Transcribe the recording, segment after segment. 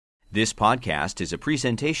This podcast is a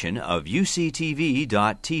presentation of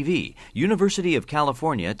UCTV.tv, University of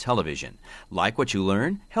California Television. Like what you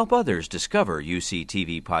learn? Help others discover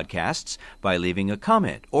UCTV podcasts by leaving a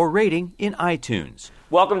comment or rating in iTunes.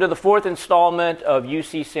 Welcome to the fourth installment of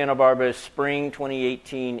UC Santa Barbara's Spring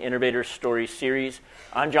 2018 Innovator Stories Series.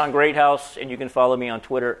 I'm John Greathouse, and you can follow me on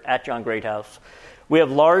Twitter at John Greathouse. We have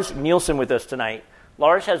Lars Nielsen with us tonight.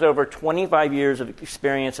 Lars has over 25 years of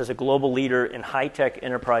experience as a global leader in high-tech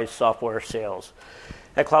enterprise software sales.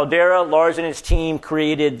 At Cloudera, Lars and his team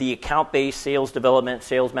created the account-based sales development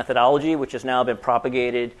sales methodology, which has now been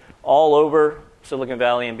propagated all over Silicon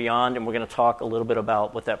Valley and beyond, and we're going to talk a little bit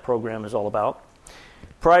about what that program is all about.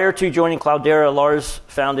 Prior to joining Cloudera, Lars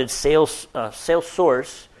founded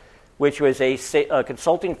Salessource, which was a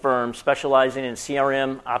consulting firm specializing in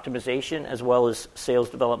CRM optimization as well as sales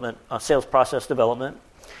development, sales process development.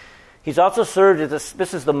 He's also served as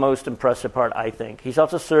this is the most impressive part, I think. He's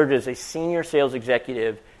also served as a senior sales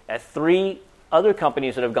executive at 3 other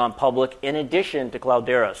companies that have gone public in addition to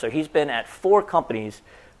Cloudera. So he's been at 4 companies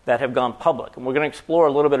that have gone public. And we're going to explore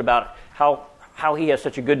a little bit about how he has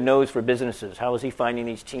such a good nose for businesses. How is he finding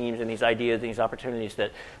these teams and these ideas and these opportunities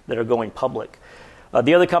that are going public?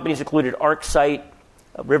 The other companies included ArcSight,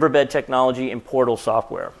 Riverbed Technology, and Portal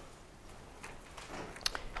Software.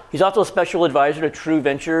 He's also a special advisor to True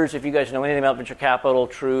Ventures. If you guys know anything about venture capital,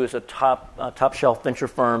 True is a top-shelf venture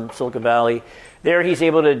firm, Silicon Valley. There he's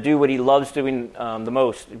able to do what he loves doing the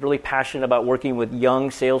most. He's really passionate about working with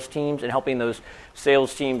young sales teams and helping those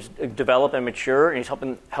sales teams develop and mature, and he's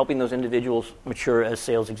helping those individuals mature as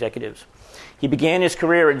sales executives. He began his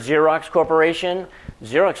career at Xerox Corporation.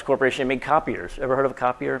 Xerox Corporation made copiers. Ever heard of a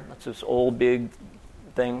copier? That's this old, big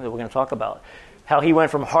thing that we're going to talk about. How he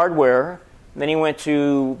went from hardware, then he went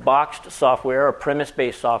to boxed software or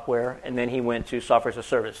premise-based software, and then he went to software as a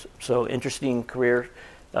service. So interesting career,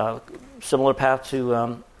 similar path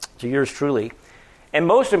to yours truly. And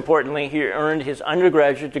most importantly, he earned his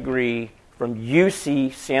undergraduate degree from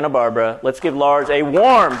UC Santa Barbara. Let's give Lars a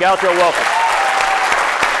warm Gaucho welcome.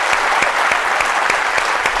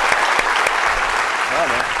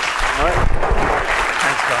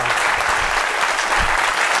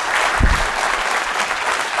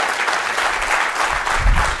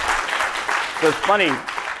 So it's funny.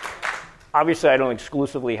 Obviously, I don't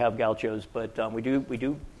exclusively have gauchos, but we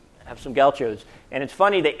do have some gauchos. And it's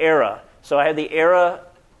funny, the era. So I had the era,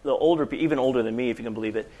 the older, even older than me, if you can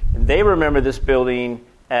believe it. And they remember this building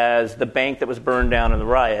as the bank that was burned down in the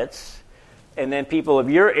riots. And then people of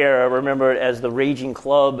your era remember it as the raging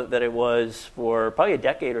club that it was for probably a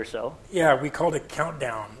decade or so. Yeah, we called it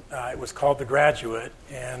Countdown. It was called The Graduate.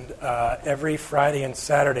 And every Friday and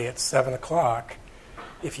Saturday at 7 o'clock,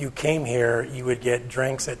 if you came here, you would get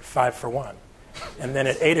drinks at 5 for 1. And then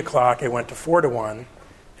at 8 o'clock, it went to 4 to 1.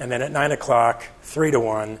 And then at 9 o'clock, 3 to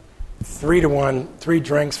 1. 3 to 1, 3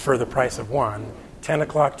 drinks for the price of 1. 10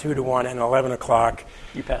 o'clock, 2 to 1, and 11 o'clock.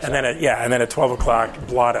 You passed and then at 12 o'clock,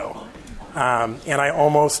 blotto. And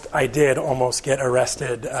I did almost get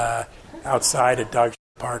arrested outside at Dog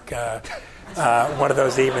Park one of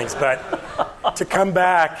those evenings. But to come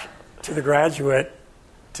back to The Graduate,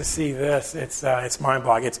 to see this, it's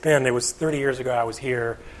mind-boggling. It was 30 years ago I was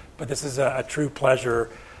here, but this is a true pleasure.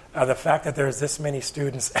 The fact that there's this many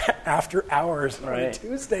students after hours on a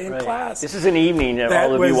Tuesday in class. This is an evening,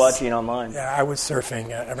 all of you watching online. Yeah, I was surfing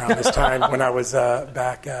around this time when I was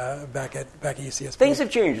back at UCSB. Things have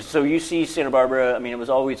changed. So UC Santa Barbara, it was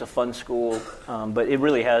always a fun school, but it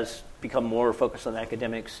really has become more focused on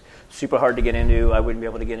academics. Super hard to get into. I wouldn't be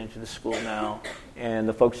able to get into the school now. And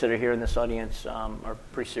the folks that are here in this audience are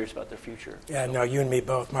pretty serious about their future. Yeah, no, you and me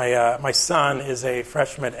both. My son is a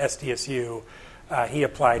freshman at SDSU. He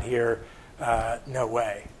applied here. No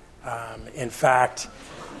way. In fact,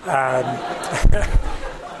 there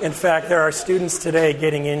are students today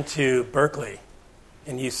getting into Berkeley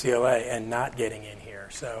and UCLA and not getting in here.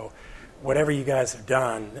 So whatever you guys have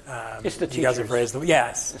done, it's the you guys have raised the...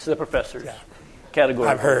 Yes. It's the professors. Yeah. Category.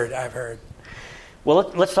 I've heard.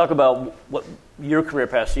 Well, let's talk about what your career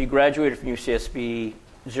path. So you graduated from UCSB.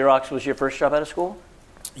 Xerox was your first job out of school?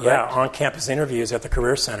 Correct? Yeah, on-campus interviews at the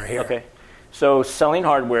Career Center here. Okay. So selling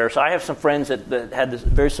hardware. So I have some friends that had this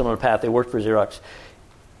very similar path. They worked for Xerox.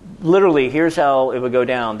 Literally, here's how it would go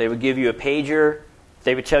down. They would give you a pager.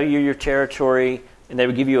 They would tell you your territory, and they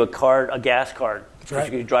would give you a gas card, so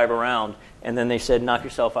you could drive around. And then they said, knock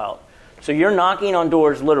yourself out. So you're knocking on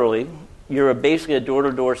doors, literally. You're basically a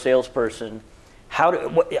door-to-door salesperson.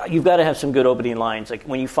 You've got to have some good opening lines. Like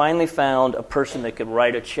when you finally found a person that could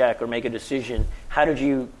write a check or make a decision, how did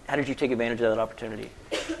you take advantage of that opportunity?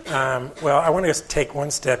 Well, I want to just take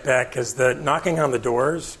one step back because the knocking on the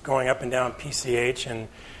doors, going up and down PCH in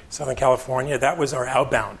Southern California, that was our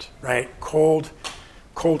outbound, right? Cold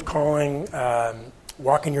calling,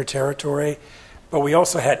 walking your territory. But we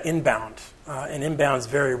also had inbound, and inbound is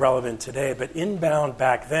very relevant today. But inbound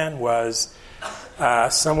back then was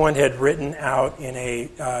someone had written out in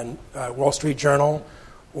a Wall Street Journal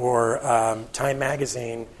or Time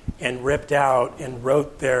Magazine and ripped out and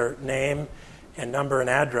wrote their name and number and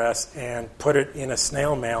address and put it in a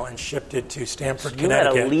snail mail and shipped it to Stamford,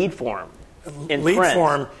 Connecticut. You had a lead form in lead print.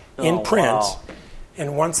 form in print. Wow.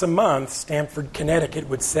 And once a month, Stamford, Connecticut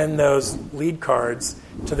would send those lead cards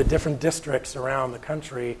to the different districts around the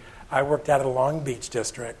country. I worked out of the Long Beach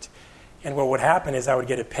district. And what would happen is I would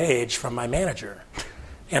get a page from my manager.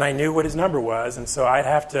 And I knew what his number was. And so I'd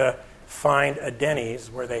have to find a Denny's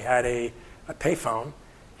where they had a payphone.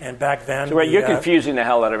 And back then... So, you're confusing the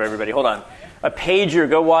hell out of everybody. Hold on. A pager,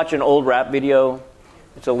 go watch an old rap video.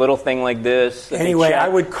 It's a little thing like this. Anyway, I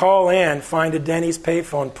would call in, find a Denny's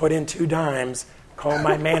payphone, put in 2 dimes, call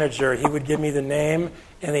my manager. He would give me the name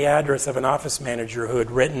and the address of an office manager who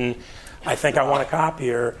had written, I think I want a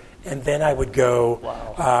copier, and then I would go,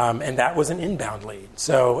 and that was an inbound lead.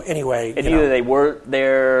 So anyway, and either they weren't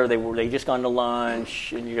there, they just gone to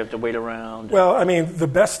lunch, and you have to wait around. Well, I mean, the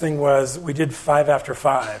best thing was we did 5 after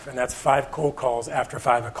 5, and that's 5 cold calls after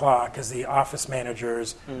 5 o'clock because the office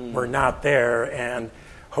managers were not there, and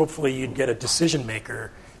hopefully you'd get a decision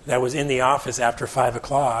maker that was in the office after 5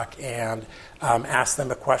 o'clock and ask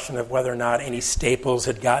them a question of whether or not any staples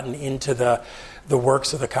had gotten into the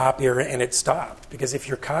works of the copier and it stopped. Because if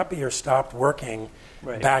your copier stopped working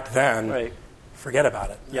back then, forget about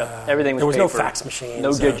it. Yeah, everything was there was paper. No fax machines.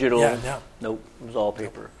 No digital. Nope, it was all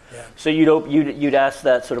paper. Yeah. So you'd ask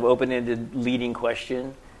that sort of open-ended leading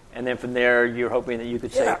question, and then from there you're hoping that you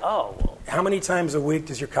could say, how many times a week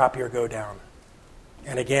does your copier go down?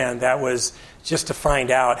 And again, that was just to find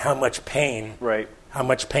out how much pain they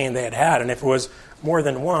had had. And if it was more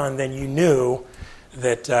than one, then you knew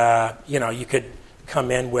that you could come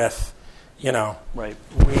in with, we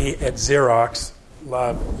at Xerox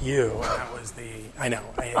love you. And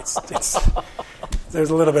that was it's there's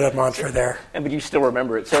a little bit of mantra there. But you still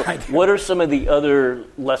remember it. So what are some of the other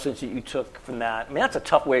lessons that you took from that? I mean, that's a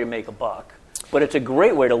tough way to make a buck, but it's a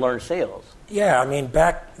great way to learn sales. Yeah, I mean,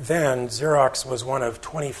 back then, Xerox was one of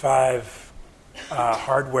 25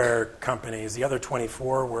 hardware companies. The other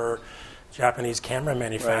 24 were Japanese camera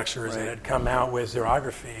manufacturers that had come out with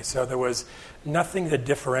xerography. So there was nothing that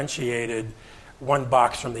differentiated one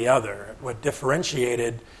box from the other. What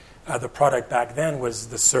differentiated the product back then was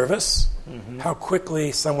the service, how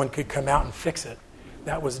quickly someone could come out and fix it.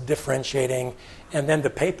 That was differentiating. And then the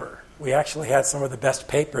paper. We actually had some of the best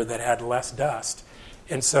paper that had less dust.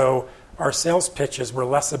 And so our sales pitches were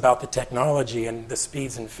less about the technology and the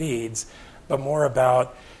speeds and feeds, but more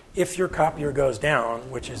about if your copier goes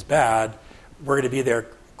down, which is bad, we're going to be there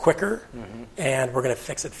quicker, and we're going to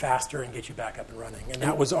fix it faster and get you back up and running. And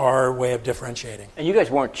that was our way of differentiating. And you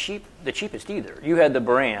guys weren't the cheapest either. You had the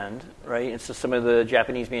brand, right? And so some of the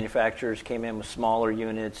Japanese manufacturers came in with smaller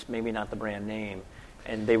units, maybe not the brand name,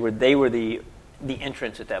 and they were the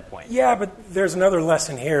entrance at that point. Yeah, but there's another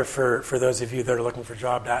lesson here for those of you that are looking for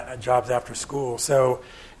jobs after school. So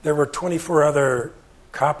there were 24 other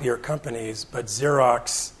copier companies, but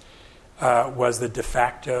Xerox was the de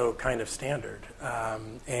facto kind of standard.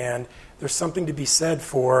 And there's something to be said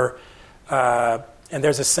for, and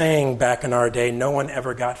there's a saying back in our day, no one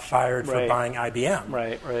ever got fired for buying IBM.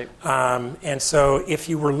 Right. And so if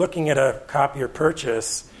you were looking at a copier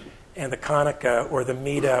purchase, and the Konica or the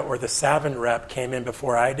Mita or the Savin rep came in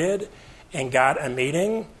before I did and got a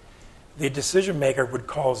meeting, the decision maker would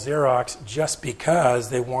call Xerox just because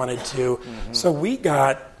they wanted to. So we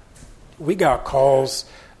got calls,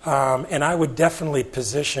 and I would definitely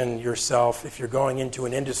position yourself if you're going into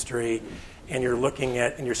an industry and you're looking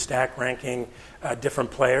at and you're stack ranking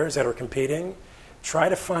different players that are competing. Try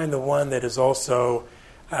to find the one that is also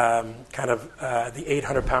kind of the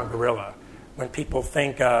 800-pound gorilla. When people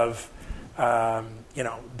think of,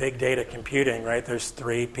 big data computing, right? There's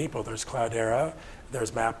 3 people. There's Cloudera,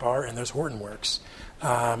 there's MapR, and there's Hortonworks.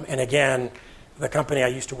 And again, the company I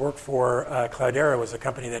used to work for, Cloudera, was a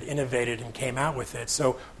company that innovated and came out with it.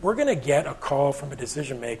 So we're going to get a call from a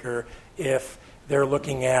decision maker if they're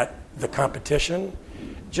looking at the competition,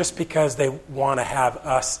 just because they want to have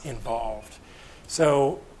us involved.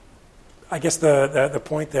 So I guess the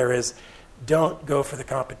point there is, don't go for the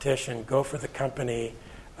competition. Go for the company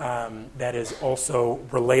that is also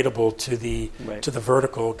relatable to the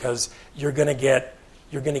vertical, because you're going to get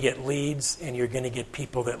leads and you're going to get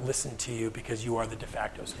people that listen to you because you are the de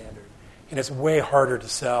facto standard. And it's way harder to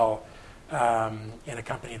sell in a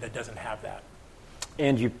company that doesn't have that.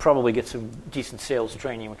 And you probably get some decent sales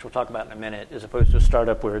training, which we'll talk about in a minute, as opposed to a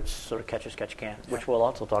startup where it's sort of catch as catch can, which we'll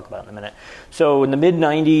also talk about in a minute. So in the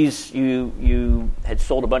mid-'90s, you had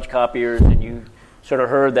sold a bunch of copiers, and you sort of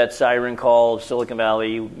heard that siren call of Silicon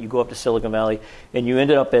Valley. You go up to Silicon Valley, and you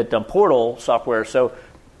ended up at Portal Software. So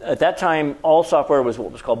at that time, all software was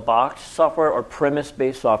what was called boxed software or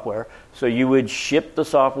premise-based software. So you would ship the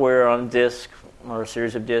software on disk or a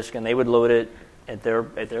series of disks, and they would load it at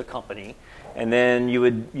their company. And then you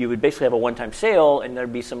would basically have a one-time sale, and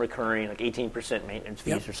there'd be some recurring, like 18% maintenance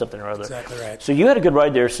fees or something or other. Exactly right. So you had a good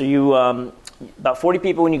ride there. So you about 40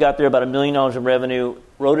 people when you got there, about $1 million in revenue,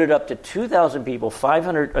 rode it up to 2,000 people,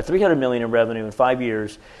 300 million in revenue in 5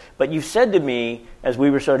 years. But you said to me, as we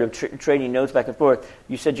were sort of trading notes back and forth,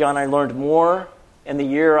 you said, John, I learned more in the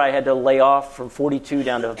year I had to lay off from 42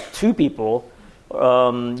 down to 2 people.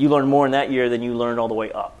 You learned more in that year than you learned all the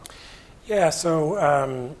way up. Yeah,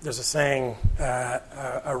 so there's a saying,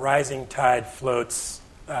 a rising tide floats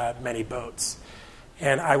many boats.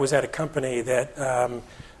 And I was at a company that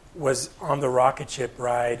was on the rocket ship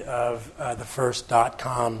ride of the first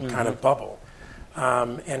 .com kind of bubble.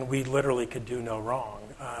 And we literally could do no wrong.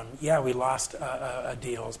 We lost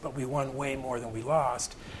deals, but we won way more than we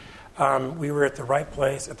lost. We were at the right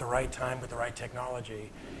place at the right time with the right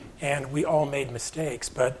technology. And we all made mistakes,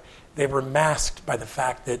 but they were masked by the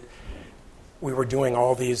fact that we were doing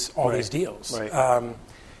all these deals. Right.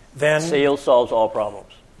 Then sales solves all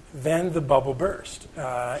problems. Then the bubble burst.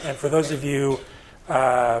 And for those of you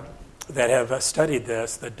that have studied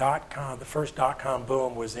this, the first .com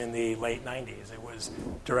boom was in the late 90s. It was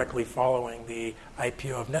directly following the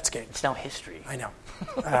IPO of Netscape. It's now history. I know.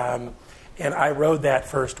 And I rode that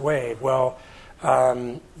first wave. Well,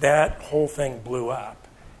 that whole thing blew up.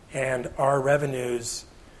 And our revenues,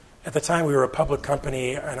 at the time we were a public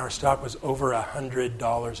company and our stock was over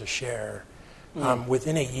 $100 a share.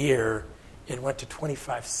 Within a year, it went to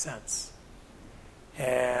 25 cents.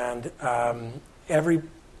 And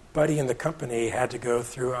everybody in the company had to go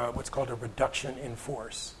through what's called a reduction in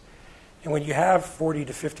force. And when you have 40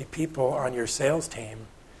 to 50 people on your sales team,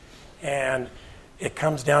 and it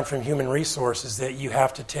comes down from human resources that you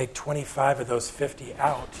have to take 25 of those 50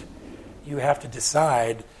 out, you have to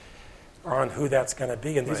decide on who that's going to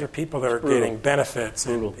be. And these are people that are getting benefits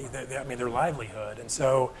and their livelihood. And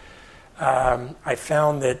so I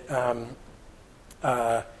found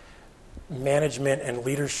that management and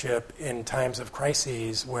leadership in times of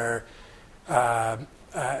crises where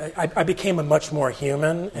I became a much more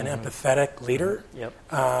human and empathetic leader. Yep.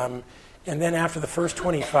 And then after the first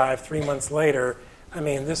 25, 3 months later,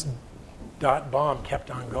 this bomb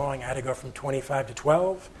kept on going. I had to go from 25 to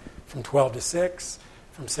 12, from 12 to 6,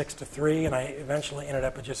 from 6 to 3, and I eventually ended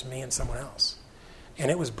up with just me and someone else.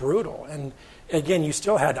 And it was brutal. And again, you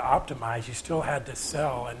still had to optimize, you still had to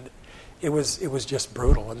sell, and it was just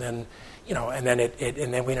brutal. And then,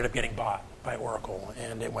 and then we ended up getting bought by Oracle,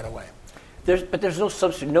 and it went away. But there's no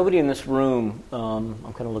substitute. Nobody in this room,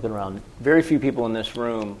 I'm kind of looking around, very few people in this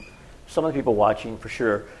room, some of the people watching for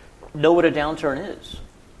sure, know what a downturn is.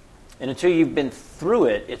 And until you've been through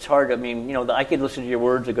it, it's hard. I could listen to your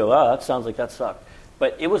words and go, that sounds like that sucked.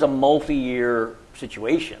 But it was a multi-year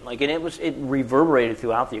situation. And it reverberated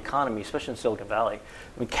throughout the economy, especially in Silicon Valley.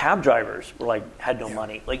 Cab drivers had no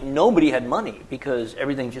money. Nobody had money because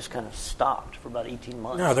everything just kind of stopped for about 18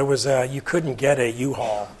 months. No, there was you couldn't get a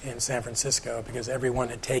U-Haul in San Francisco because everyone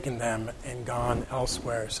had taken them and gone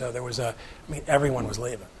elsewhere. So there was everyone was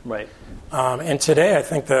leaving. Right. And today, I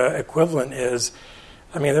think the equivalent is,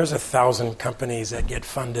 there's 1,000 companies that get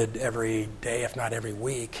funded every day, if not every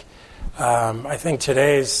week. I think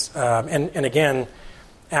today's, and again,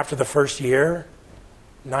 after the first year,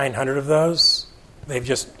 900 of those, they've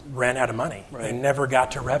just ran out of money. Right. They never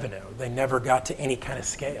got to revenue. They never got to any kind of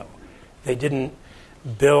scale. They didn't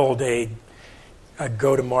build a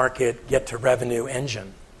go-to-market, get-to-revenue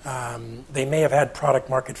engine. They may have had product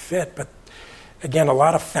market fit, but again, a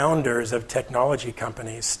lot of founders of technology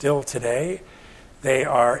companies still today, they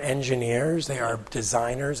are engineers, they are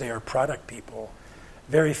designers, they are product people.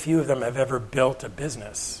 Very few of them have ever built a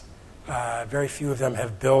business. Very few of them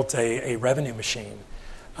have built a revenue machine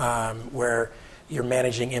where you're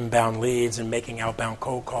managing inbound leads and making outbound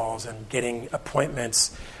cold calls and getting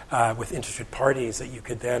appointments with interested parties that you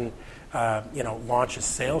could then launch a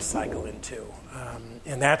sales cycle into.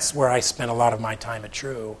 And that's where I spent a lot of my time at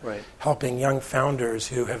True, helping young founders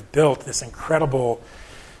who have built this incredible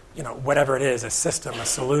whatever it is, a system, a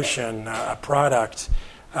solution, a product,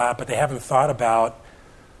 but they haven't thought about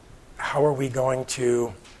how are we going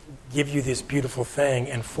to give you this beautiful thing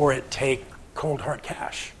and for it take cold hard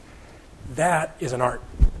cash. That is an art.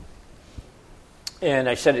 And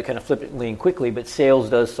I said it kind of flippantly and quickly, but sales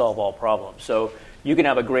does solve all problems. So you can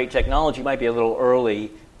have a great technology, might be a little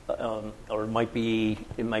early, or it might be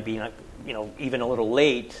not, even a little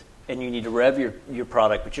late, and you need to rev your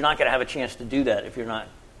product, but you're not going to have a chance to do that if you're not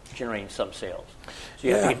generating some sales. So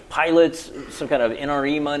you have to get pilots, some kind of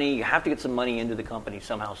NRE money. You have to get some money into the company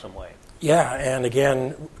somehow, some way. Yeah, and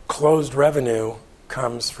again, closed revenue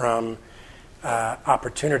comes from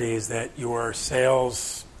opportunities that your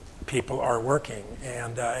sales people are working,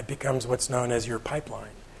 and it becomes what's known as your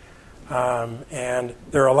pipeline. And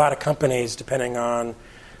there are a lot of companies, depending on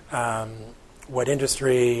what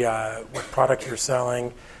industry, what product you're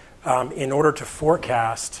selling, in order to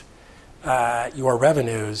forecast your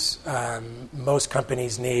revenues, most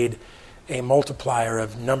companies need a multiplier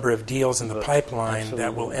of number of deals in the pipeline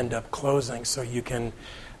that will end up closing, so you can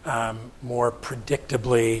more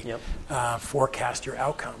predictably forecast your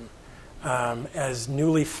outcome. As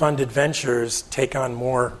newly funded ventures take on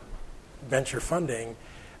more venture funding,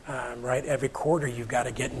 right, every quarter you've got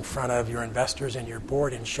to get in front of your investors and your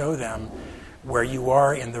board and show them where you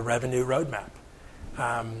are in the revenue roadmap.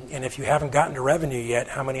 And if you haven't gotten to revenue yet,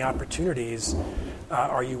 how many opportunities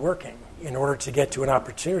are you working? In order to get to an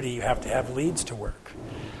opportunity, you have to have leads to work.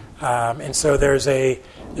 And so there's a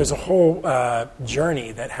whole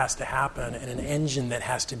journey that has to happen, and an engine that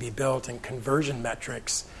has to be built, and conversion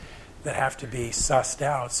metrics that have to be sussed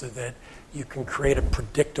out so that you can create a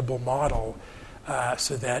predictable model,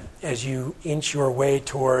 so that as you inch your way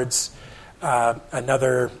towards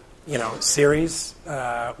another series,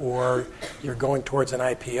 or you're going towards an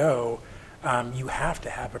IPO, you have to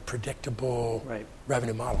have a predictable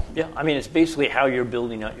revenue model. Yeah, I mean, it's basically how you're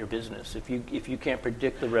building out your business. If you can't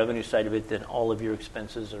predict the revenue side of it, then all of your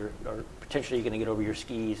expenses are potentially going to get over your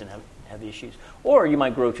skis and have issues. Or you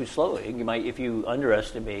might grow too slowly. You might, if you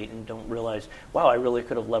underestimate and don't realize, wow, I really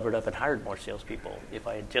could have levered up and hired more salespeople if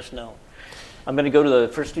I had just known. I'm going to go to the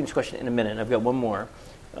first student's question in a minute. I've got one more.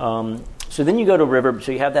 So then you go to River.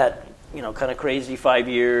 So you have that, kind of crazy 5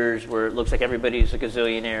 years where it looks like everybody's a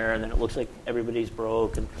gazillionaire, and then it looks like everybody's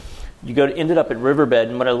broke, and you ended up at Riverbed.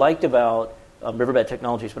 And what I liked about Riverbed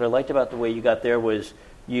Technologies, what I liked about the way you got there was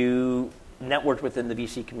you networked within the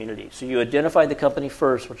VC community. So you identified the company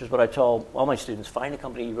first, which is what I tell all my students: find a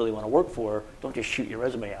company you really want to work for. Don't just shoot your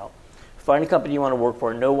resume out. Find a company you want to work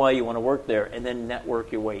for, know why you want to work there, and then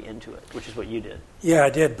network your way into it, which is what you did. Yeah,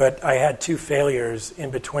 I did, but I had 2 failures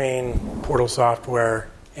in between Portal Software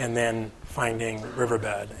and then finding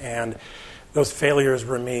Riverbed. And those failures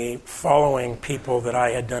were me following people that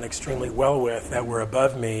I had done extremely well with that were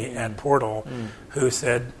above me at Portal, who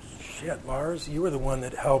said, shit, Lars, you were the one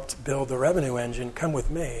that helped build the revenue engine. Come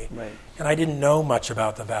with me. Right. And I didn't know much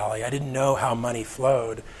about the Valley. I didn't know how money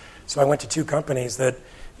flowed. So I went to 2 companies that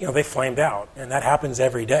they flamed out, and that happens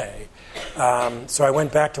every day. So I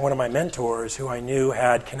went back to one of my mentors who I knew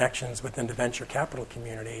had connections within the venture capital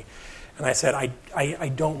community, and I said, I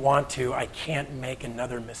don't want to, I can't make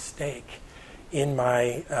another mistake in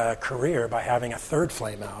my career by having a 3rd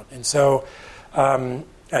flame out. And so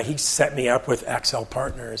he set me up with Accel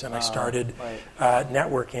Partners, and I started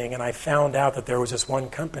networking, and I found out that there was this one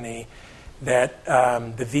company that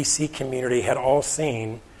the VC community had all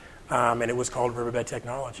seen, and it was called Riverbed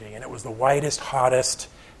Technology, and it was the whitest, hottest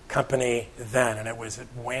company then, and it was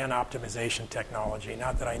WAN optimization technology.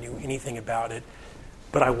 Not that I knew anything about it,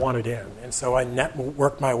 but I wanted in. And so I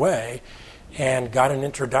worked my way and got an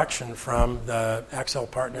introduction from the Accel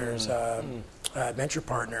Partners venture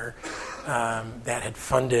partner that had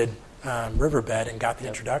funded Riverbed, and got the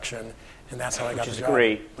introduction, and that's how I got the job.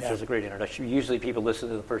 Which is a great introduction. Usually people listen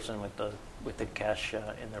to the person with the cash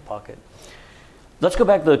in their pocket. Let's go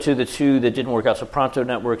back, though, to the 2 that didn't work out. So Pronto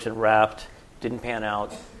Networks and Wrapped didn't pan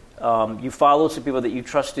out. You followed some people that you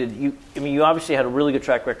trusted. You obviously had a really good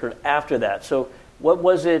track record after that. So what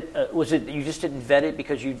was it? Was it you just didn't vet it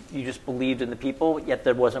because you just believed in the people, yet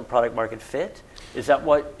there wasn't product market fit? Is that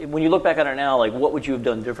what, when you look back on it now, like what would you have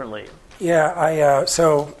done differently? Yeah,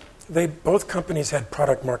 so both companies had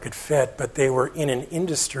product market fit, but they were in an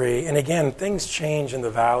industry. And again, things change in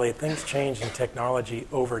the Valley. Things change in technology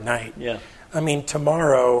overnight. Yeah. I mean,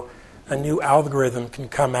 tomorrow, a new algorithm can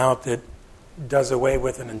come out that does away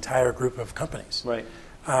with an entire group of companies. Right.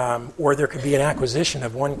 Or there could be an acquisition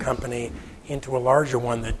of one company into a larger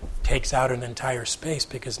one that takes out an entire space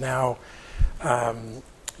because now,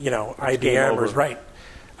 IBM is right.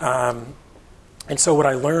 And so what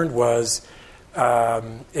I learned was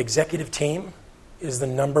executive team is the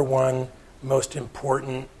number one most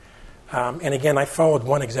important. And again, I followed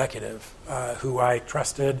one executive who I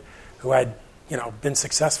trusted, who I'd been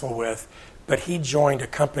successful with, but he joined a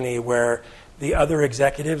company where the other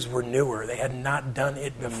executives were newer. They had not done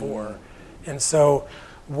it before. And so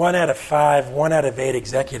 1 out of 5, 1 out of 8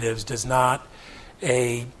 executives does not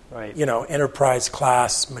a enterprise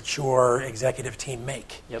class, mature executive team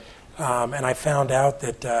make. Yep. And I found out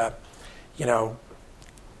that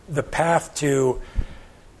the path to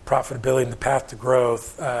profitability and the path to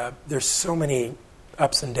growth, there's so many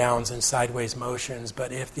ups and downs and sideways motions,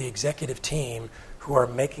 but if the executive team who are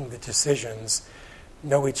making the decisions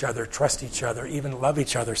know each other, trust each other, even love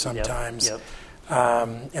each other sometimes,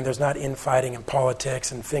 and there's not infighting and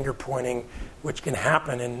politics and finger pointing, which can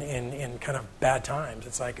happen in kind of bad times.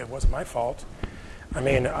 It's like, it wasn't my fault. I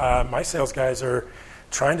mean, my sales guys are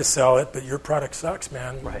trying to sell it, but your product sucks,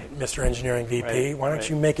 man, Mr. Engineering VP. Why don't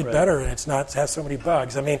you make it better and it has so many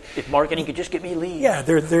bugs? I mean, if marketing could just get me leads. Yeah,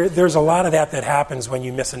 there's a lot of that happens when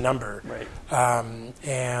you miss a number.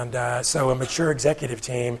 So a mature executive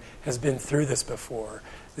team has been through this before.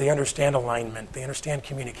 They understand alignment. They understand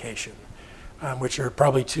communication, which are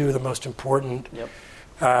probably two of the most important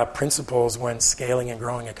principles when scaling and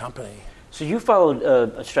growing a company. So you followed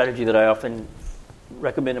a strategy that I often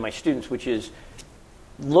recommend to my students, which is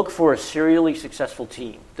look for a serially successful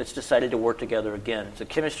team that's decided to work together again. So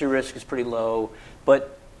chemistry risk is pretty low,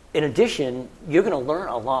 but in addition, you're going to learn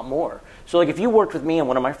a lot more. So like if you worked with me on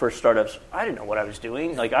one of my first startups, I didn't know what I was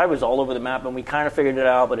doing. Like I was all over the map and we kind of figured it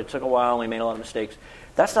out, but it took a while and we made a lot of mistakes.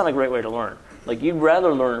 That's not a great way to learn. Like you'd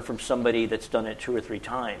rather learn from somebody that's done it 2 or 3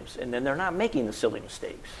 times and then they're not making the silly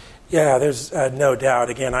mistakes. Yeah, there's no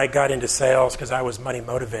doubt. Again, I got into sales because I was money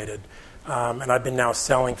motivated. And I've been now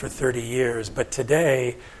selling for 30 years. But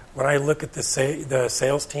today, when I look at the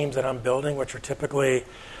sales teams that I'm building, which are typically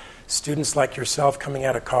students like yourself coming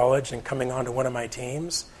out of college and coming onto one of my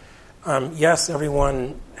teams, yes,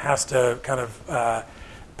 everyone has to kind of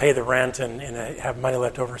pay the rent and have money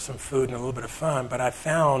left over, some food and a little bit of fun. But I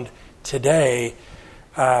found today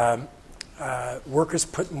workers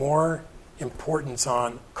put more importance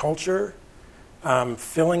on culture,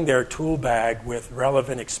 filling their tool bag with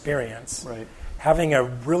relevant experience, having a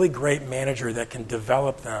really great manager that can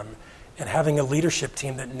develop them, and having a leadership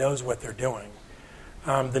team that knows what they're doing.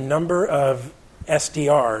 The number of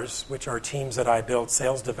SDRs, which are teams that I build,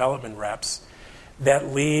 sales development reps,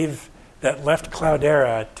 that left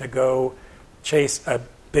Cloudera to go chase a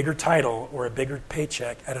bigger title or a bigger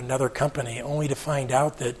paycheck at another company, only to find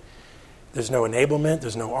out that there's no enablement,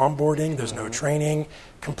 there's no onboarding, there's no training,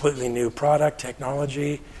 completely new product,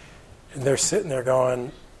 technology. And they're sitting there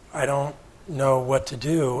going, I don't know what to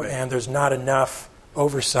do, and there's not enough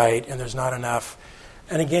oversight, and there's not enough.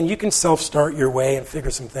 And again, you can self-start your way and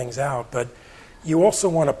figure some things out, but you also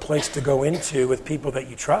want a place to go into with people that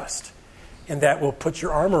you trust and that will put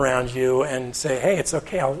your arm around you and say, hey, it's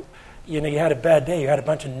okay. You had a bad day. You had a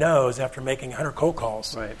bunch of no's after making 100 cold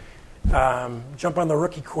calls. Jump on the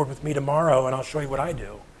rookie court with me tomorrow and I'll show you what I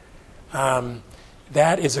do.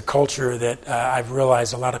 That is a culture that I've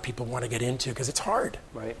realized a lot of people want to get into because it's hard.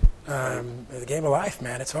 The game of life,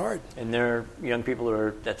 man, it's hard. And they're young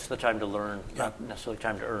people that's the time to learn, not necessarily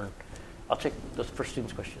time to earn. I'll take the first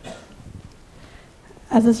student's question.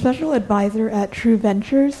 As a special advisor at True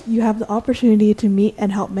Ventures, you have the opportunity to meet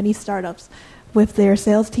and help many startups with their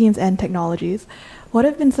sales teams and technologies. What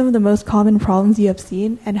have been some of the most common problems you have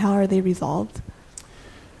seen, and how are they resolved?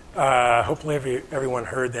 Hopefully everyone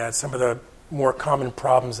heard that. Some of the more common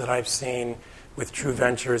problems that I've seen with True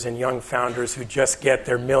Ventures and young founders who just get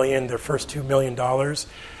their first $2 million.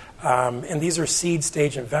 And these are seed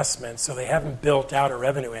stage investments, so they haven't built out a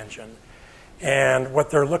revenue engine. And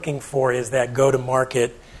what they're looking for is that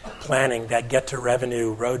go-to-market planning, that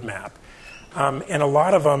get-to-revenue roadmap. And a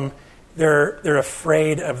lot of them, they're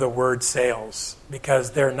afraid of the word sales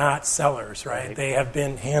because they're not sellers, right? They have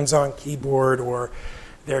been hands-on keyboard, or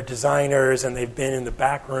they're designers and they've been in the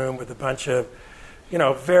back room with a bunch of,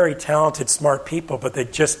 very talented, smart people, but they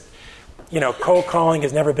just, cold calling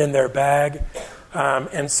has never been their bag.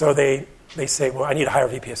 And so they say, well, I need to hire a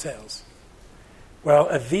VP of sales. Well,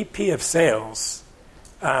 a VP of sales,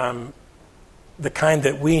 the kind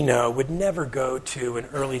that we know, would never go to an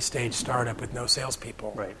early stage startup with no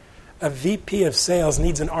salespeople. A VP of sales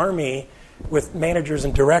needs an army with managers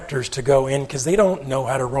and directors to go in because they don't know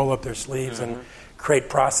how to roll up their sleeves and create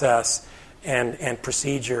process and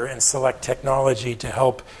procedure and select technology to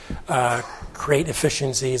help create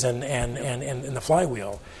efficiencies and the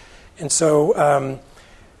flywheel. And so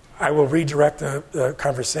I will redirect the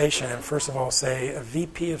conversation and first of all say a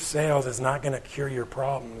VP of sales is not going to cure your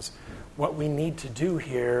problems. What we need to do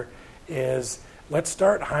here is let's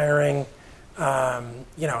start hiring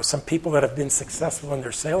some people that have been successful in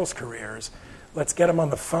their sales careers. Let's get them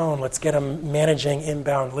on the phone. Let's get them managing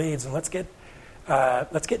inbound leads, and let's get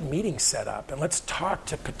meetings set up, and let's talk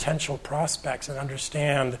to potential prospects and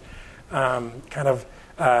understand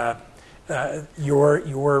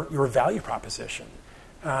your value proposition.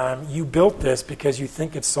 You built this because you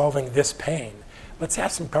think it's solving this pain. Let's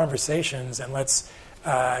have some conversations and let's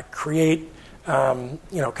create kind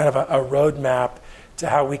of a roadmap to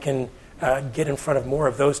how we can get in front of more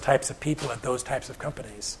of those types of people at those types of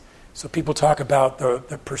companies. So people talk about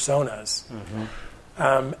the personas.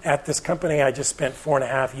 Mm-hmm. At this company I just spent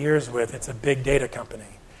 4.5 years with, it's a big data company.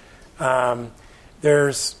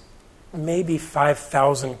 There's maybe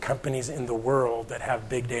 5,000 companies in the world that have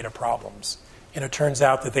big data problems. And it turns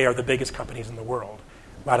out that they are the biggest companies in the world.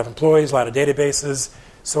 A lot of employees, a lot of databases.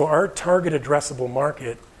 So our target addressable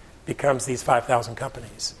market becomes these 5,000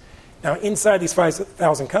 companies. Now, inside these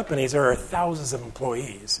 5,000 companies, there are thousands of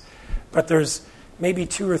employees. But there's maybe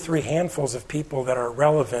 2 or 3 handfuls of people that are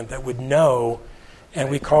relevant that would know, and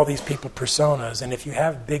we call these people personas. And if you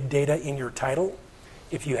have big data in your title,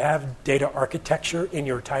 if you have data architecture in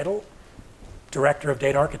your title, director of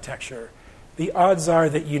data architecture, the odds are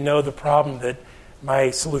that you know the problem that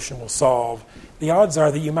my solution will solve. The odds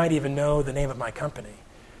are that you might even know the name of my company.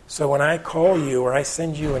 So when I call you or I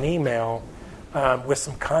send you an email with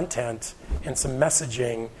some content and some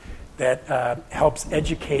messaging that helps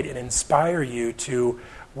educate and inspire you to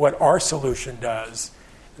what our solution does,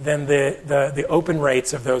 then the open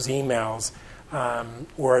rates of those emails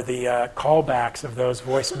or the callbacks of those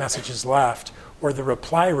voice messages left or the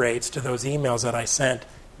reply rates to those emails that I sent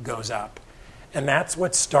goes up. And that's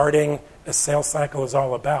what starting a sales cycle is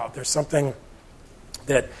all about. There's something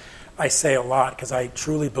that I say a lot because I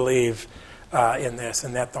truly believe in this,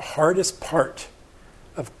 and that the hardest part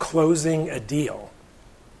of closing a deal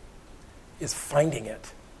is finding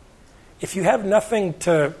it. If you have nothing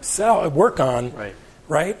to work on,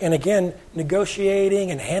 right? And again,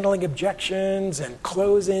 negotiating and handling objections and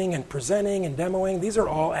closing and presenting and demoing, these are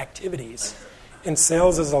all activities. And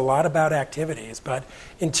sales is a lot about activities. But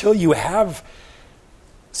until you have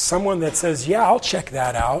someone that says, yeah, I'll check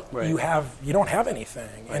that out, you don't have anything.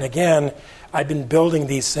 Right. And again, I've been building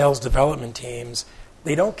these sales development teams.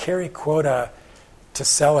 They don't carry quota to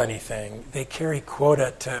sell anything. They carry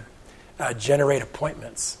quota to generate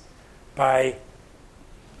appointments by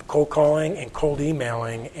cold calling and cold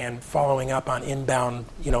emailing and following up on inbound,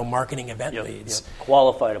 marketing event leads. Yep.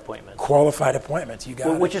 Qualified appointments. You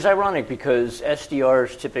got it. Which is ironic because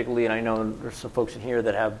SDRs typically, and I know there's some folks in here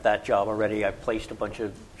that have that job already. I've placed a bunch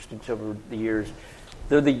of students over the years.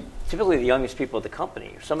 They're typically the youngest people at the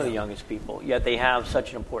company, or some of the youngest people, yet they have such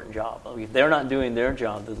an important job. If they're not doing their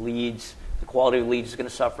job, the quality of leads is going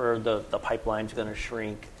to suffer, the pipeline's going to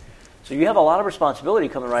shrink. So you have a lot of responsibility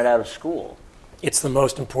coming right out of school. It's the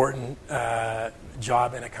most important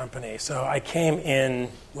job in a company. So I came in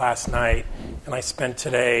last night, and I spent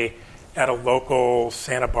today at a local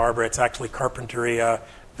Santa Barbara, it's actually Carpinteria,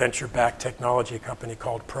 venture-backed technology company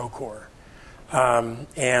called Procore.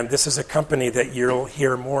 And this is a company that you'll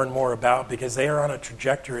hear more and more about because they are on a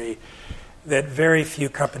trajectory that very few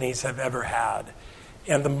companies have ever had.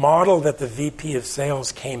 And the model that the VP of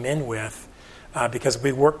sales came in with, because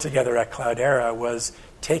we worked together at Cloudera, was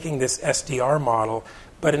taking this SDR model,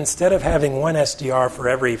 but instead of having one SDR for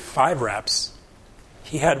every 5 reps,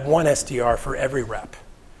 he had one SDR for every rep.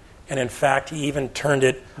 And in fact, he even turned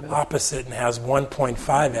it opposite and has 1.5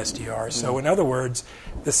 SDRs. So in other words,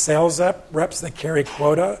 the sales reps that carry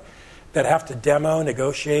quota, that have to demo,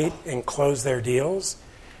 negotiate, and close their deals,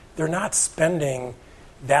 they're not spending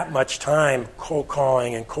that much time cold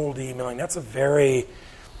calling and cold emailing. It's a very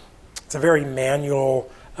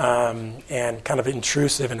manual and kind of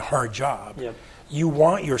intrusive and hard job. Yep. You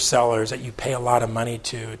want your sellers that you pay a lot of money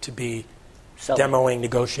to be demoing,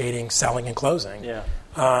 negotiating, selling, and closing. Yeah.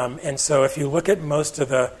 And so if you look at most of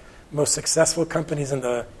the most successful companies and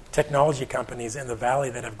the technology companies in the Valley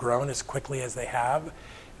that have grown as quickly as they have,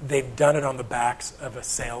 they've done it on the backs of a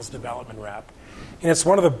sales development rep. And it's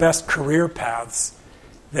one of the best career paths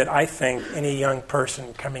that I think any young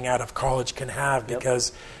person coming out of college can have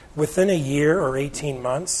because within a year or 18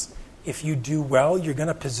 months, if you do well, you're going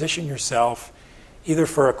to position yourself either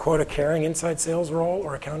for a quota-carrying inside sales role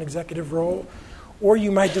or account executive role, or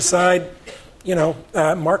you might decide,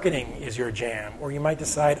 marketing is your jam, or you might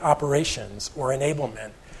decide operations or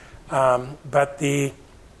enablement.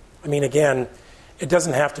 Again, it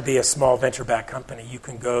doesn't have to be a small venture-backed company. You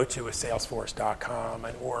can go to a Salesforce.com,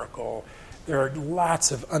 an Oracle. There are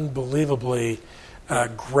lots of unbelievably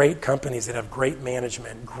great companies that have great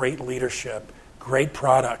management, great leadership, great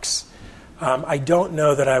products. I don't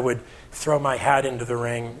know that I would throw my hat into the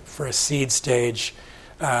ring for a seed stage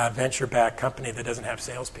venture-backed company that doesn't have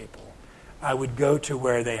salespeople. I would go to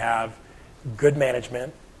where they have good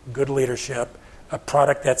management, good leadership, a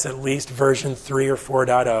product that's at least version 3 or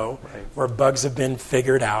 4.0, where bugs have been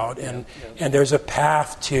figured out, and there's a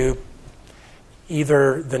path to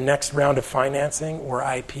either the next round of financing or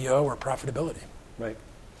IPO or profitability. Right.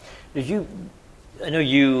 I know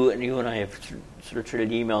you and I have sort of traded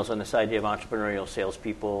emails on this idea of entrepreneurial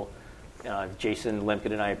salespeople. Jason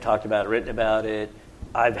Lemkin and I have talked about it, written about it.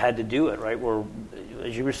 I've had to do it, right? Where,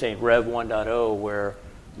 as you were saying, Rev 1.0, where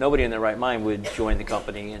nobody in their right mind would join the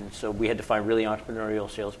company, and so we had to find really entrepreneurial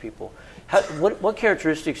salespeople. What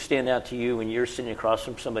characteristics stand out to you when you're sitting across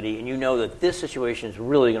from somebody and you know that this situation is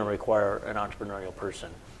really going to require an entrepreneurial person?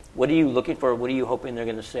 What are you looking for? What are you hoping they're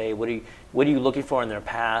going to say? What are you looking for in their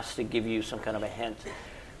past to give you some kind of a hint?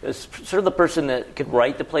 It's sort of the person that could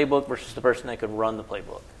write the playbook versus the person that could run the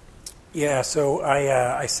playbook. Yeah, so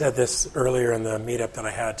I said this earlier in the meetup that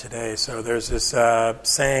I had today. So there's this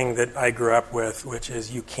saying that I grew up with, which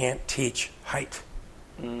is you can't teach height.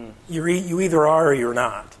 You either are or you're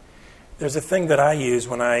not. There's a thing that I use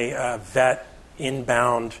when I vet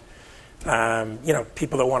inbound,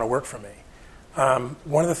 people that want to work for me.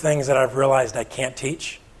 One of the things that I've realized I can't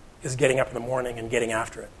teach is getting up in the morning and getting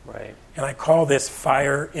after it. Right. And I call this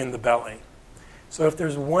fire in the belly. So if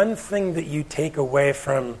there's one thing that you take away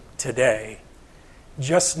from today,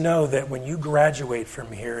 just know that when you graduate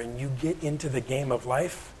from here and you get into the game of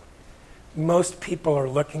life, most people are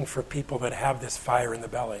looking for people that have this fire in the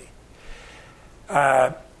belly.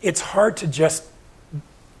 It's hard to just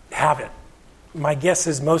have it. My guess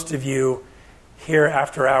is most of you here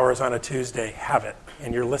after hours on a Tuesday have it,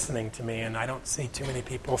 and you're listening to me, and I don't see too many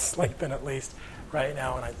people sleeping at least right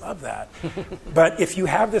now, and I love that. But if you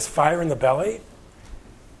have this fire in the belly,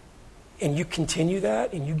 and you continue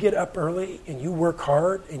that, and you get up early, and you work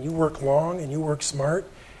hard, and you work long, and you work smart,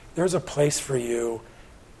 there's a place for you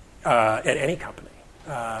at any company.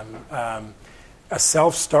 A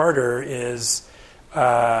self-starter is,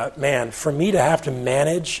 for me to have to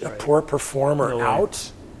manage a poor performer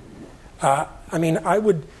out,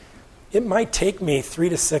 it might take me 3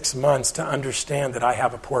 to 6 months to understand that I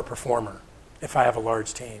have a poor performer if I have a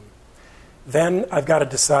large team. Then I've got to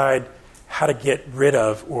decide how to get rid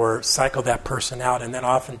of or cycle that person out, and that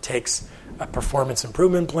often takes a performance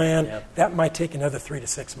improvement plan. Yep. That might take another 3 to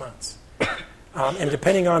 6 months. And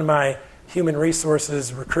depending on my human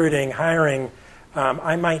resources, recruiting, hiring,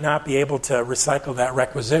 I might not be able to recycle that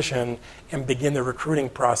requisition and begin the recruiting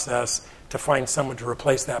process to find someone to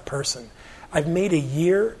replace that person. I've made a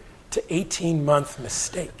year to 18-month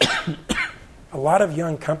mistake. A lot of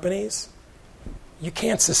young companies, you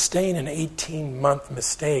can't sustain an 18-month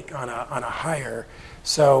mistake on a hire.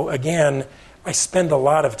 So again, I spend a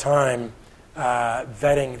lot of time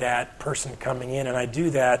vetting that person coming in, and I do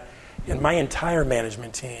that, and my entire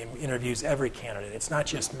management team interviews every candidate. It's not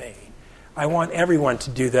just me. I want everyone to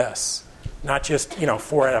do this, not just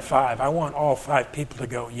 4 out of 5. I want all 5 people to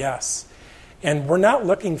go yes. And we're not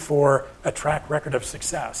looking for a track record of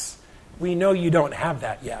success. We know you don't have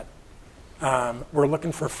that yet. We're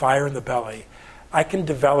looking for fire in the belly. I can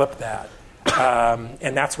develop that,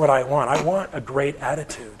 and that's what I want. I want a great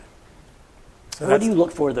attitude. So what do you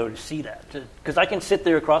look for, though, to see that? Because I can sit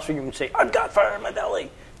there across from you and say, I've got fire in my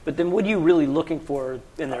belly. But then what are you really looking for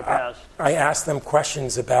in their past? I ask them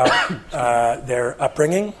questions about their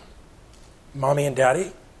upbringing, mommy and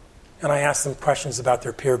daddy, and I ask them questions about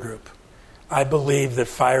their peer group. I believe that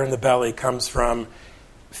fire in the belly comes from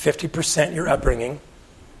 50% your upbringing,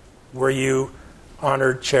 were you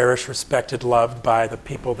honored, cherished, respected, loved by the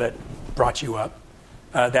people that brought you up.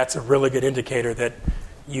 That's a really good indicator that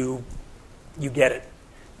you get it.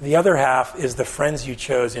 The other half is the friends you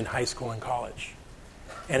chose in high school and college.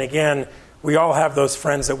 And again, we all have those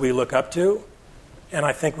friends that we look up to, and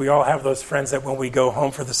I think we all have those friends that when we go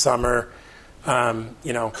home for the summer,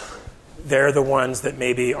 they're the ones that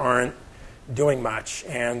maybe aren't doing much,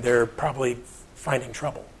 and they're probably finding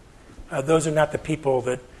trouble. Those are not the people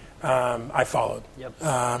that I followed.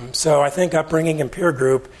 Yep. So I think upbringing and peer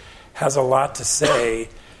group has a lot to say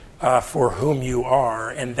for whom you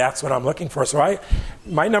are, and that's what I'm looking for. So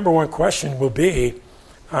my number one question will be,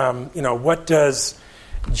 what does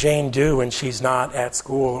Jane do when she's not at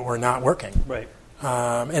school or not working? Right.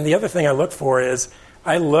 And the other thing I look for is,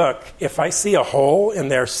 if I see a hole in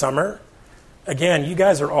their summer, again, you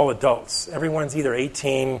guys are all adults. Everyone's either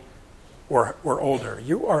 18 or older.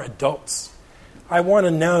 You are adults. I want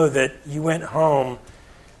to know that you went home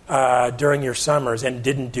during your summers and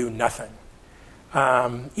didn't do nothing.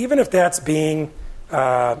 Even if that's being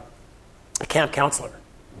a camp counselor.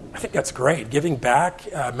 I think that's great. Giving back,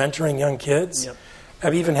 mentoring young kids. Yep.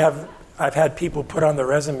 I've had people put on their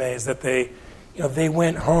resumes that they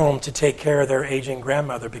went home to take care of their aging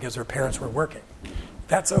grandmother because their parents were working.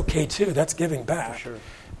 That's okay too. That's giving back. For sure.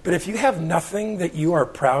 But if you have nothing that you are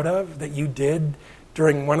proud of that you did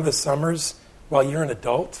during one of the summers while you're an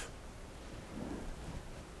adult,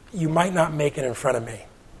 you might not make it in front of me.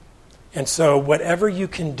 And so whatever you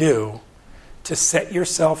can do to set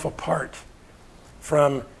yourself apart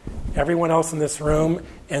from everyone else in this room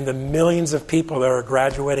and the millions of people that are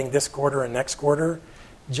graduating this quarter and next quarter,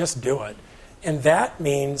 just do it. And that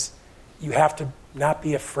means you have to not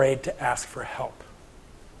be afraid to ask for help.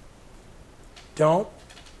 Don't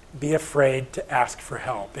be afraid to ask for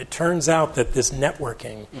help. It turns out that this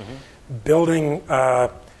networking, building a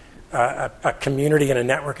community and a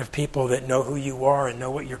network of people that know who you are and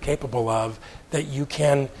know what you're capable of, that you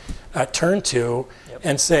can turn to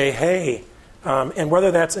and say, hey, and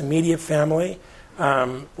whether that's immediate family,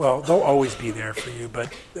 well, they'll always be there for you,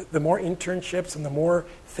 but the more internships and the more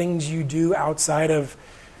things you do outside of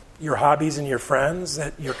your hobbies and your friends,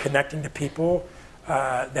 that you're connecting to people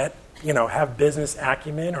that have business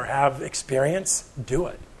acumen or have experience, do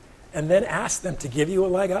it. And then ask them to give you a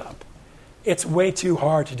leg up. It's way too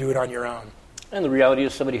hard to do it on your own. And the reality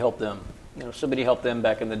is somebody helped them. Somebody helped them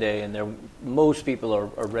back in the day, and most people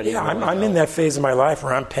are ready. Yeah, I'm in that phase of my life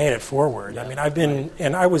where I'm paying it forward. Yeah. I mean,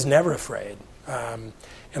 and I was never afraid. And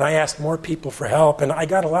I asked more people for help, and I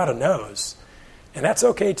got a lot of no's. And that's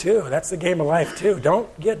okay, too. That's the game of life, too.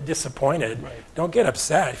 Don't get disappointed. Right. Don't get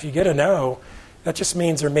upset. If you get a no, that just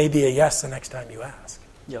means there may be a yes the next time you ask.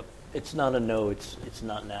 Yep. It's not a no. It's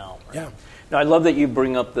not now. Right? Yeah. Now, I love that you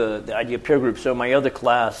bring up the idea of peer group. So my other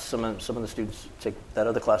class, some of the students take that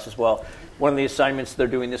other class as well. One of the assignments they're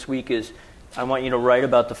doing this week is I want you to write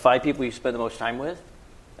about the 5 people you spend the most time with.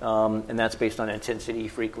 And that's based on intensity,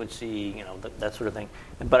 frequency, that sort of thing.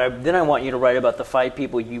 But then I want you to write about the 5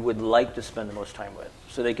 people you would like to spend the most time with.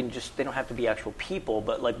 So they don't have to be actual people,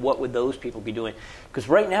 but like what would those people be doing? Because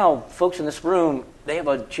right now, folks in this room, they have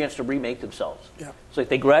a chance to remake themselves. Yeah. So if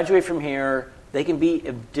they graduate from here, they can be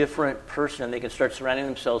a different person, and they can start surrounding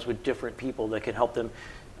themselves with different people that can help them,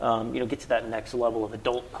 get to that next level of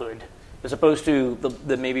adulthood, as opposed to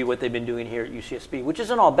the maybe what they've been doing here at UCSB, which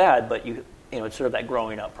isn't all bad, but it's sort of that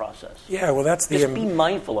growing up process. Yeah, well, that's just be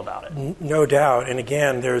mindful about it. No doubt. And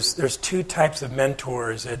again, there's 2 types of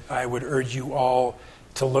mentors that I would urge you all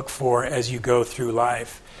to look for as you go through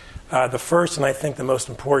life. The first, and I think the most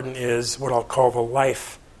important, is what I'll call the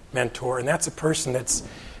life mentor, and that's a person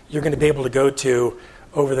you're going to be able to go to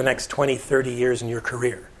over the next 20, 30 years in your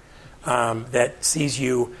career, that sees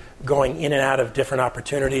you going in and out of different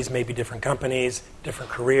opportunities, maybe different companies,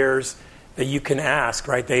 different careers, that you can ask,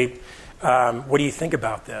 right? What do you think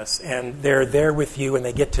about this? And they're there with you, and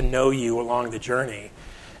they get to know you along the journey.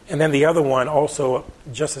 And then the other one, also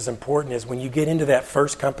just as important, is when you get into that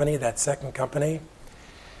first company, that second company,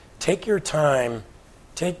 take your time,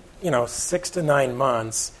 take 6 to 9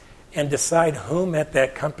 months, and decide whom at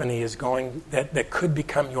that company is going that could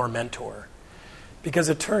become your mentor. Because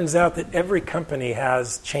it turns out that every company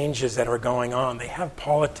has changes that are going on. They have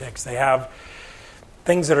politics. They have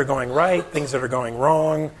things that are going right, things that are going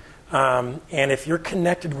wrong. And if you're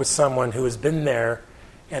connected with someone who has been there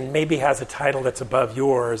and maybe has a title that's above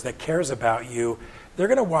yours, that cares about you, they're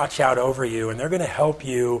going to watch out over you, and they're going to help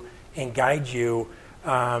you and guide you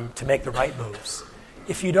to make the right moves.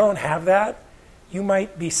 If you don't have that, you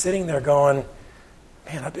might be sitting there going,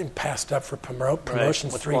 man, I've been passed up for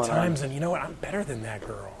promotions 3 times, and you know what? I'm better than that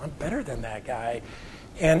girl. I'm better than that guy.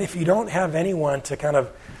 And if you don't have anyone to kind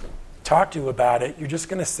of talk to about it, you're just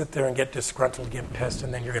going to sit there and get disgruntled, get pissed,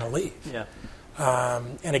 and then you're going to leave. Yeah.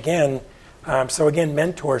 And again,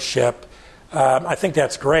 mentorship, I think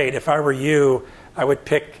that's great. If I were you, I would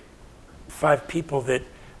pick 5 people that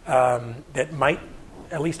might,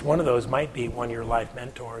 at least one of those might be one of your life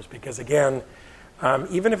mentors, because again,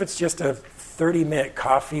 even if it's just a 30-minute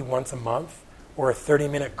coffee once a month or a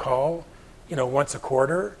 30-minute call, once a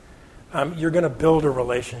quarter, you're going to build a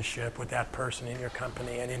relationship with that person in your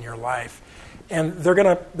company and in your life, and they're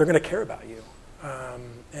going to care about you.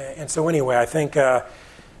 And so anyway, I think that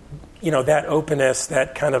openness,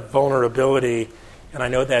 that kind of vulnerability, and I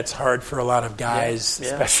know that's hard for a lot of guys,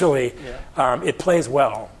 especially. Yeah. It plays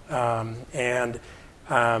well, and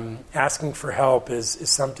asking for help is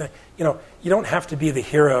something. You don't have to be the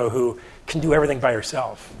hero who can do everything by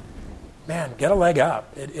yourself, man, get a leg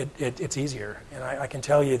up. It's easier. And I can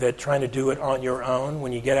tell you that trying to do it on your own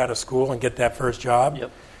when you get out of school and get that first job,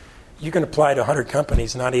 you can apply to 100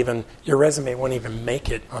 companies, your resume won't even make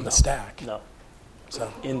it on the stack. No. So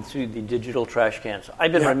into the digital trash cans.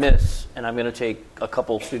 I've been remiss, and I'm going to take a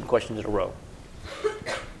couple student questions in a row.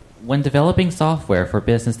 When developing software for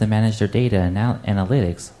business to manage their data and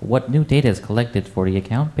analytics, what new data is collected for the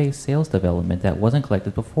account-based sales development that wasn't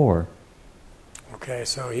collected before? Okay,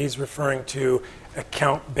 so he's referring to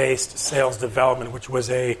account-based sales development, which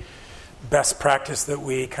was a best practice that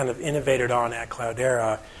we kind of innovated on at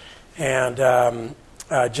Cloudera. And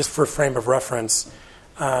just for a frame of reference,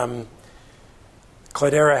 Cloudera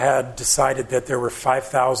had decided that there were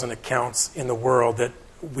 5,000 accounts in the world that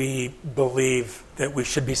we believe that we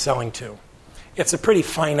should be selling to. It's a pretty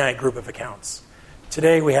finite group of accounts.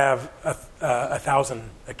 Today we have 1,000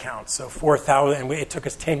 accounts, so 4,000, and it took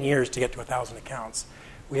us 10 years to get to 1,000 accounts.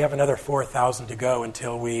 We have another 4,000 to go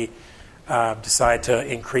until we decide to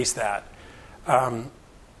increase that.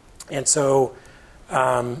 And so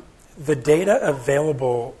the data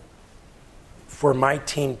available for my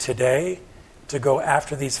team today to go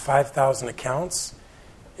after these 5,000 accounts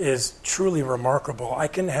is truly remarkable. I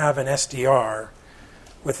can have an SDR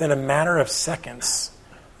within a matter of seconds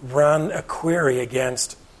run a query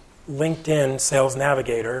against LinkedIn Sales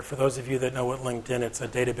Navigator. For those of you that know what LinkedIn, it's a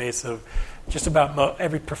database of just about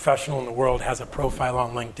every professional in the world has a profile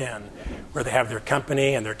on LinkedIn where they have their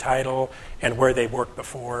company and their title and where they worked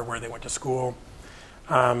before, where they went to school.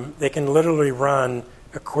 They can literally run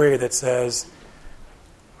a query that says,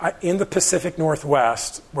 in the Pacific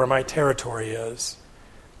Northwest, where my territory is,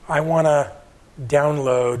 I want to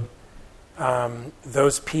download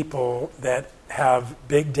those people that have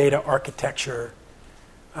big data architecture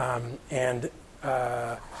and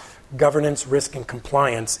governance, risk, and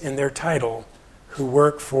compliance in their title who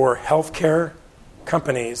work for healthcare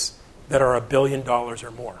companies that are $1 billion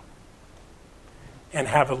or more, and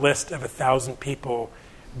have a list of 1,000 people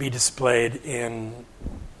be displayed in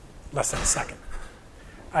less than a second.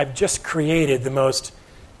 I've just created the most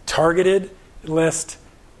targeted list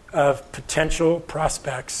of potential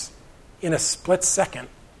prospects in a split second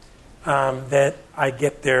that I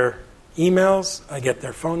get their emails, I get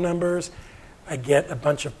their phone numbers, I get a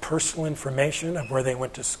bunch of personal information of where they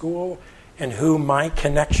went to school and who my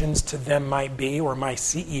connections to them might be, or my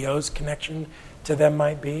CEO's connection to them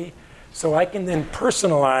might be. So I can then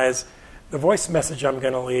personalize the voice message I'm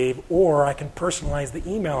going to leave, or I can personalize the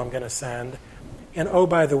email I'm going to send. And oh,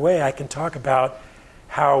 by the way, I can talk about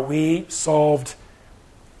how we solved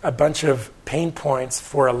a bunch of pain points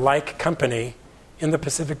for a like company in the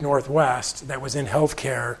Pacific Northwest that was in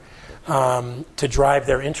healthcare to drive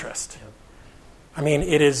their interest. I mean,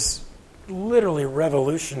 it is literally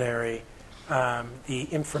revolutionary, the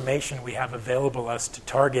information we have available us to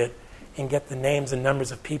target and get the names and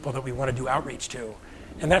numbers of people that we want to do outreach to.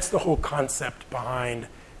 And that's the whole concept behind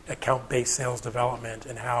account-based sales development,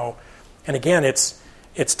 and how, and again, it's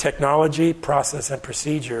technology, process, and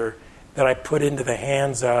procedure that I put into the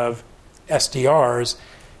hands of SDRs.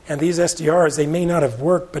 And these SDRs, they may not have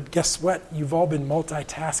worked, but guess what? You've all been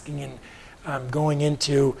multitasking and going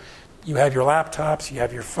into, you have your laptops, you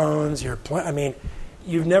have your phones,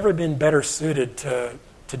 you've never been better suited to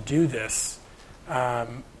do this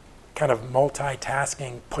kind of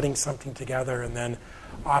multitasking, putting something together, and then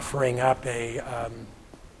offering up a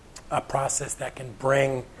process that can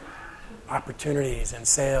bring opportunities and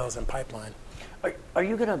sales and pipeline. Are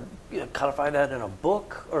you going to codify that in a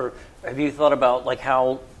book, or have you thought about like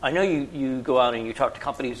how, I know you go out and you talk to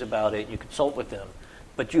companies about it, you consult with them,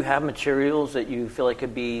 but you have materials that you feel like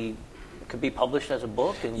could be published as a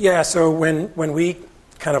book? Yeah, so when we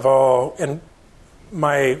kind of all, and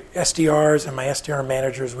my SDRs and my SDR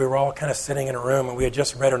managers, we were all kind of sitting in a room, and we had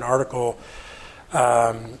just read an article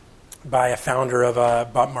by a founder of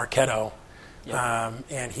Bob Marketo. Yep.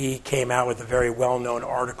 And he came out with a very well-known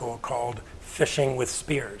article called Fishing with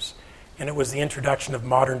Spears. And it was the introduction of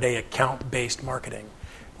modern-day account-based marketing,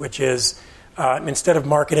 which is instead of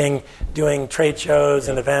marketing doing trade shows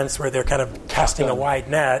and events where they're kind of casting a wide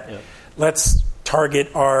net, let's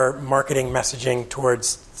target our marketing messaging towards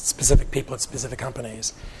specific people at specific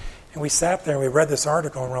companies. And we sat there and we read this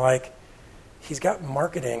article and we're like, he's got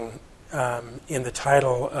marketing in the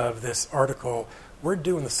title of this article. We're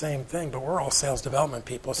doing the same thing, but we're all sales development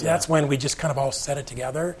people. So that's when we just kind of all set it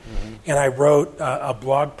together. Mm-hmm. And I wrote a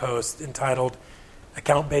blog post entitled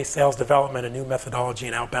Account-Based Sales Development, a New Methodology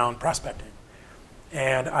in Outbound Prospecting.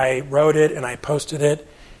 And I wrote it and I posted it.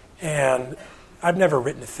 And I've never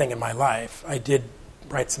written a thing in my life. I did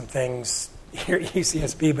write some things here at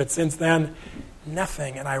UCSB, but since then,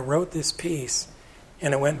 nothing. And I wrote this piece,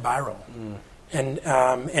 and it went viral.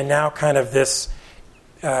 And now kind of this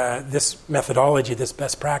methodology, this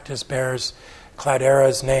best practice bears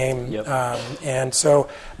Cloudera's name. Yep. And so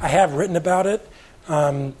I have written about it.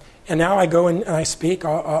 And now I go and I speak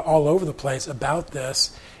all over the place about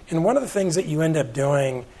this. And one of the things that you end up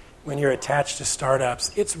doing when you're attached to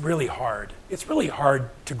startups, it's really hard. It's really hard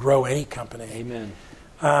to grow any company. Amen.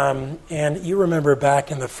 And you remember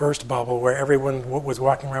back in the first bubble where everyone was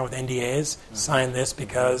walking around with NDAs, sign this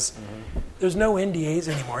because there's no NDAs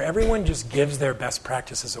anymore. Everyone just gives their best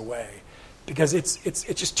practices away because it's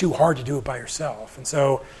just too hard to do it by yourself. And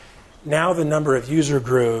so now the number of user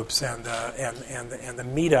groups and the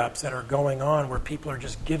meetups that are going on where people are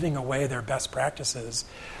just giving away their best practices,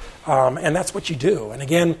 and that's what you do. And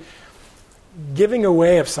again, giving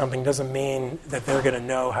away of something doesn't mean that they're going to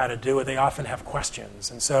know how to do it. They often have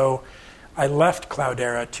questions. And so I left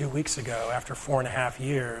Cloudera 2 weeks ago after 4.5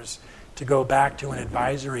 years to go back to an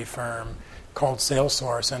advisory firm called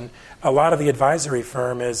Salesforce. And a lot of the advisory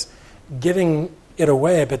firm is giving it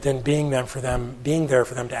away, but then being there for them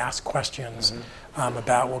to ask questions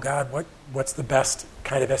about, well, God, what's the best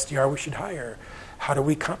kind of SDR we should hire? How do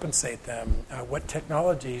we compensate them? What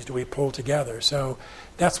technologies do we pull together? So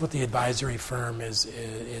that's what the advisory firm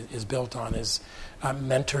is built on, is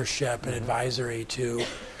mentorship and advisory to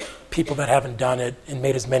people that haven't done it and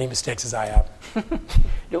made as many mistakes as I have.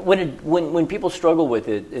 When people struggle with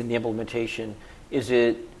it in the implementation,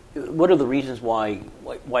 what are the reasons why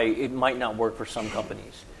it might not work for some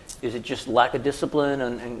companies? Is it just lack of discipline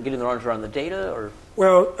and getting their arms around the data, or?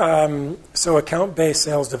 Well, so account-based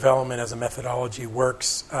sales development as a methodology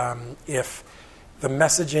works if the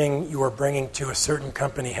messaging you are bringing to a certain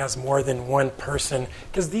company has more than one person,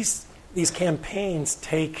 because these campaigns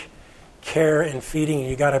take care and feeding, and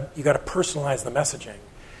you got to personalize the messaging.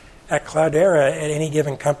 At Cloudera, at any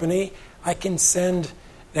given company, I can send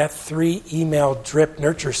that 3-email drip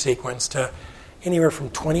nurture sequence to anywhere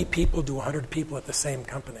from 20 people to 100 people at the same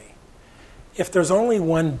company. If there's only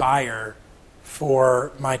one buyer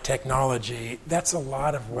for my technology, that's a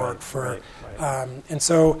lot of work and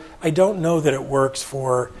so I don't know that it works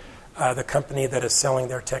for the company that is selling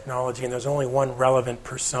their technology and there's only one relevant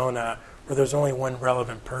persona or there's only one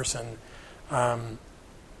relevant person.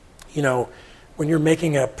 When you're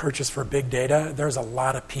making a purchase for big data, there's a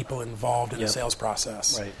lot of people involved in the sales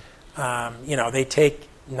process. Right. They take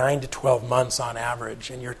 9 to 12 months on average,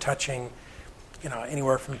 and you're touching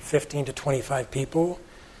anywhere from 15 to 25 people,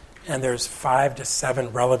 and there's 5 to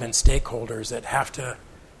 7 relevant stakeholders that have to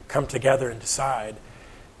come together and decide.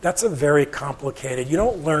 That's a very complicated. You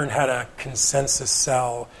don't learn how to consensus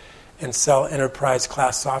sell and sell enterprise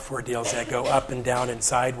class software deals that go up and down and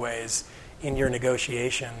sideways in your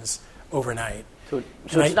negotiations overnight. So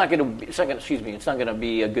it's not going to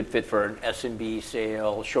be a good fit for an SMB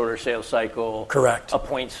sale, shorter sales cycle. Correct. A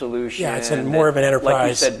point solution. Yeah, it's more of an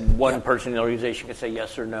enterprise. Like you said, one person in the organization can say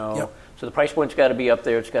yes or no. Yep. So the price point's got to be up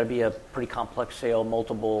there. It's got to be a pretty complex sale,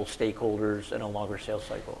 multiple stakeholders, and a longer sales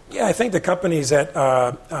cycle. Yeah, I think the companies that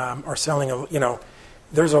are selling,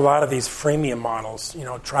 there's a lot of these freemium models,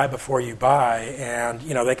 try before you buy, and,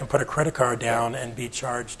 they can put a credit card down and be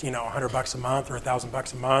charged, $100 a month or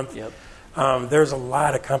 $1,000 a month. Yep. There's a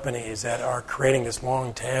lot of companies that are creating this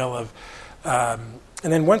long tail of,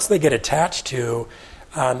 and then once they get attached to,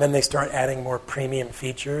 then they start adding more premium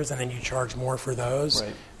features, and then you charge more for those.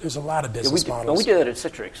 Right. There's a lot of business models. We did that at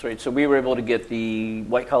Citrix, right? So we were able to get the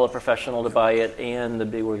white-collar professional to buy it and the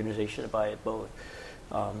big organization to buy it both.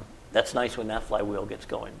 That's nice when that flywheel gets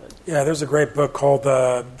going. But. Yeah, there's a great book called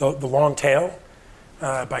The Long Tail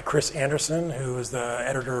by Chris Anderson, who is the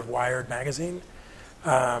editor of Wired magazine.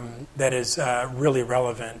 That is really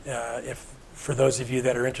relevant for those of you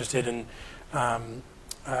that are interested in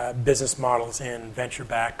business models in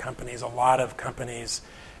venture-backed companies. A lot of companies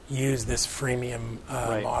use this freemium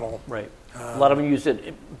model. Right. A lot of them use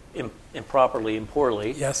it improperly and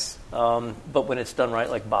poorly. Yes. But when it's done right,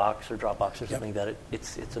 like Box or Dropbox or something, that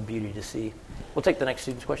it's a beauty to see. We'll take the next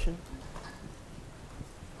student's question.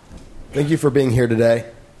 Thank you for being here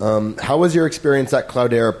today. How was your experience at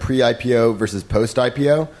Cloudera pre-IPO versus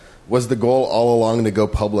post-IPO? Was the goal all along to go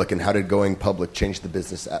public, and how did going public change the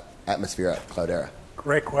business atmosphere at Cloudera?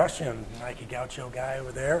 Great question, Nike Gaucho guy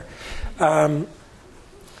over there.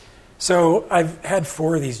 So I've had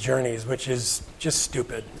 4 of these journeys, which is just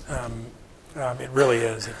stupid. It really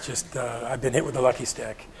is. It's just I've been hit with a lucky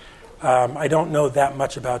stick. I don't know that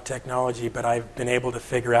much about technology, but I've been able to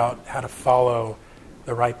figure out how to follow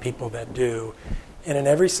the right people that do. And in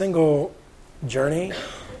every single journey,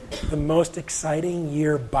 the most exciting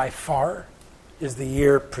year by far is the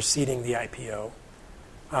year preceding the IPO.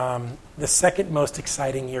 The second most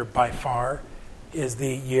exciting year by far is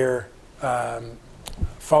the year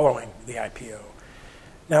following the IPO.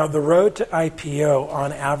 Now, the road to IPO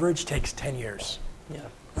on average takes 10 years,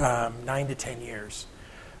 9 to 10 years.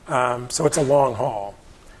 So it's a long haul.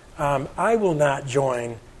 I will not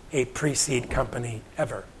join a pre-seed company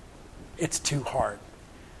ever. It's too hard.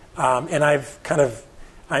 And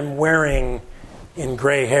I'm wearing in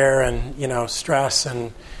gray hair and, stress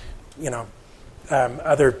and,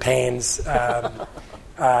 other pains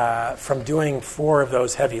from doing 4 of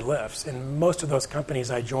those heavy lifts. And most of those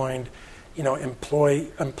companies I joined,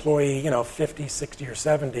 employee, 50, 60, or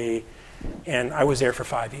 70, and I was there for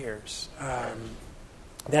 5 years.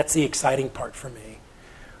 That's the exciting part for me.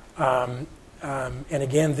 And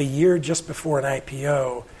again, the year just before an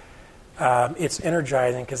IPO, it's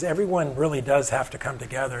energizing because everyone really does have to come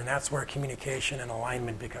together, and that's where communication and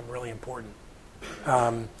alignment become really important.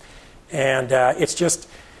 And it's just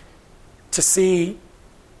to see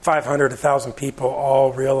 500, 1,000 people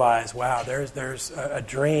all realize, wow, there's a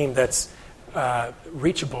dream that's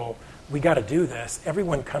reachable. We got to do this.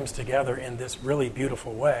 Everyone comes together in this really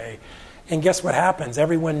beautiful way. And guess what happens?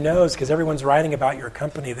 Everyone knows because everyone's writing about your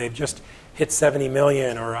company. They've just hit 70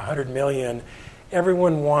 million or 100 million.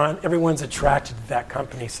 Everyone's attracted to that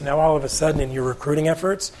company. So now all of a sudden in your recruiting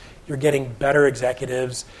efforts, you're getting better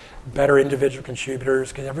executives, better individual contributors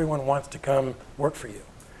because everyone wants to come work for you.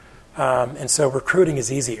 And so recruiting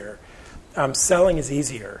is easier. Selling is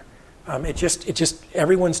easier. It just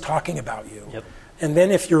everyone's talking about you. Yep. And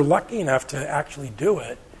then if you're lucky enough to actually do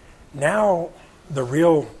it, now the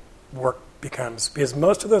real work becomes, because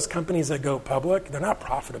most of those companies that go public, they're not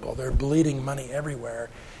profitable. They're bleeding money everywhere.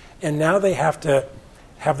 And now they have to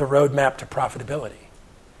have the roadmap to profitability.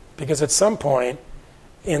 Because at some point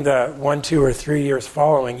in the 1, 2, or 3 years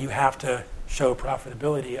following, you have to show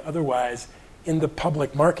profitability. Otherwise, in the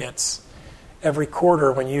public markets, every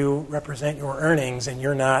quarter when you represent your earnings and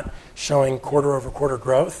you're not showing quarter-over-quarter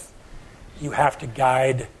growth, you have to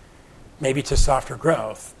guide maybe to softer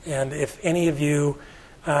growth. And if any of you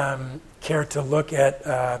care to look at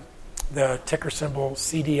the ticker symbol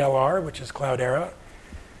CDLR, which is Cloudera,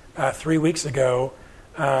 3 weeks ago,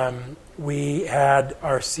 we had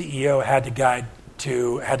our CEO had to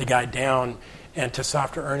guide down and to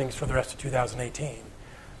softer earnings for the rest of 2018.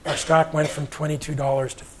 Our stock went from $22 to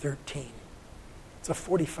 $13. It's a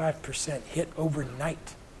 45% hit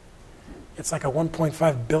overnight. It's like a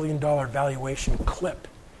 $1.5 billion valuation clip.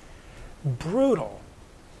 Brutal.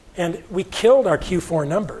 And we killed our Q4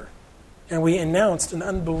 number, and we announced an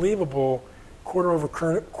unbelievable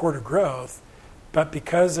quarter-over-quarter growth, but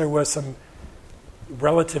because there was some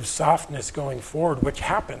relative softness going forward, which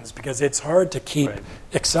happens because it's hard to keep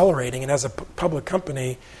accelerating, and as a public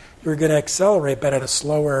company, you're going to accelerate, but at a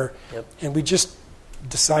slower, and we just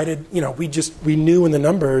decided, we knew in the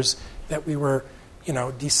numbers that we were,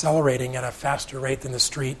 decelerating at a faster rate than the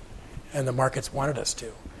street and the markets wanted us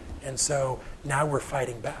to. And so now we're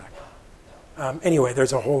fighting back. Anyway,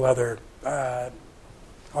 there's a whole other,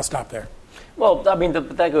 I'll stop there. Well, I mean,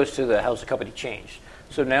 that goes to how's the company changed.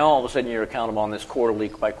 So now all of a sudden you're accountable on this quarterly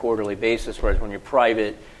by quarterly basis, whereas when you're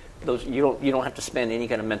private, you don't have to spend any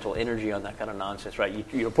kind of mental energy on that kind of nonsense, right?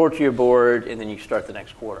 You report to your board, and then you start the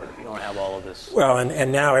next quarter. You don't have all of this. Well,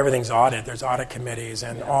 and now everything's audit. There's audit committees,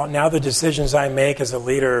 and now the decisions I make as a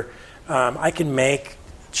leader, I can make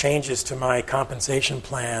changes to my compensation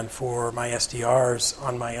plan for my SDRs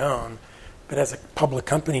on my own. But as a public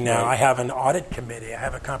company now, I have an audit committee. I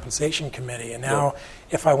have a compensation committee, and now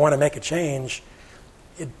if I want to make a change,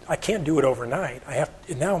 I can't do it overnight.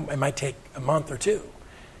 Now it might take a month or two.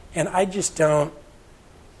 And I just don't,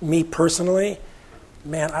 me personally,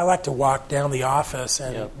 man, I like to walk down the office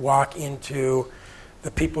and walk into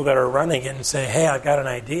the people that are running it and say, hey, I've got an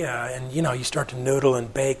idea. And, you start to noodle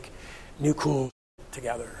and bake new cool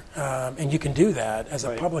together. And you can do that. As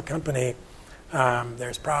a public company,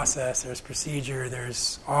 there's process, there's procedure,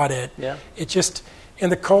 there's audit. Yeah. It just,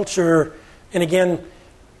 and the culture, and again,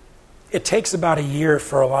 it takes about a year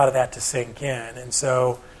for a lot of that to sink in. And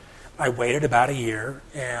so I waited about a year,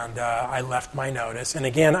 and I left my notice. And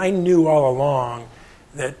again, I knew all along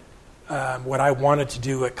that what I wanted to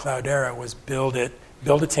do at Cloudera was build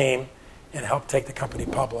a team and help take the company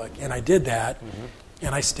public. And I did that,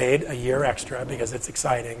 and I stayed a year extra because it's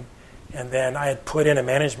exciting. And then I had put in a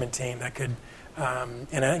management team that could, and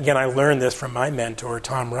again, I learned this from my mentor,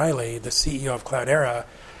 Tom Riley, the CEO of Cloudera.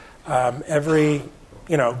 Every,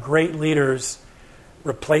 great leaders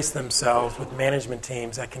replace themselves with management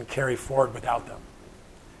teams that can carry forward without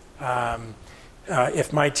them.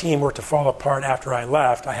 If my team were to fall apart after I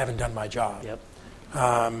left, I haven't done my job. Yep.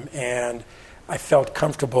 And I felt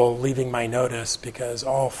comfortable leaving my notice because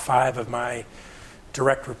all 5 of my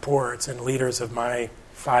direct reports and leaders of my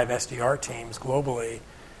 5 SDR teams globally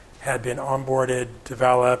had been onboarded,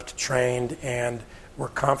 developed, trained, and were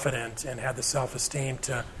confident and had the self-esteem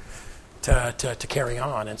to carry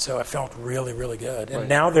on. And so I felt really, really good. And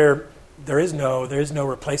now there is no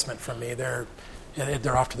replacement for me. They're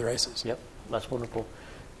off to the races. Yep, that's wonderful.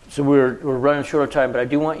 So we're running short of time, but I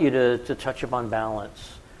do want you to touch upon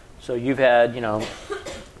balance. So you've had,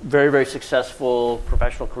 very, very successful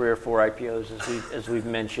professional career, 4 IPOs, as we've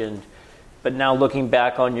mentioned. But now looking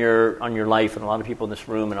back on your life, and a lot of people in this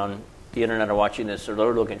room and on the internet are watching this, or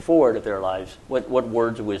they're looking forward at their lives, what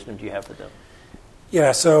words of wisdom do you have for them?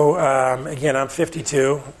 Yeah, so again, I'm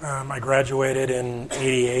 52. I graduated in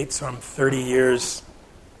 88, so I'm 30 years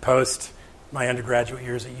post my undergraduate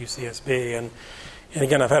years at UCSB. And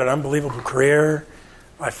again, I've had an unbelievable career.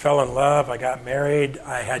 I fell in love. I got married.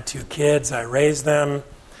 I had 2 kids. I raised them.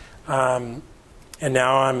 And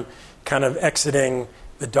now I'm kind of exiting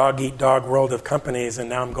the dog-eat-dog world of companies, and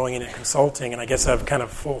now I'm going into consulting, and I guess I've kind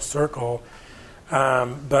of full circle.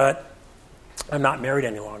 But I'm not married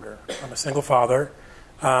any longer. I'm a single father.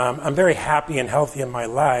 I'm very happy and healthy in my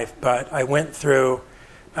life, but I went through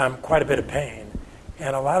quite a bit of pain.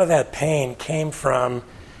 And a lot of that pain came from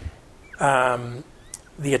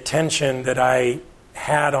the attention that I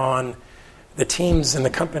had on the teams and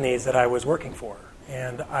the companies that I was working for.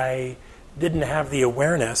 And I didn't have the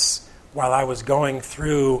awareness while I was going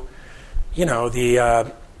through,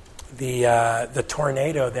 the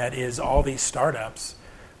tornado that is all these startups.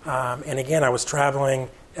 And again, I was traveling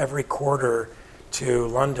every quarter to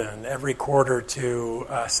London, every quarter to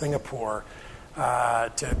Singapore,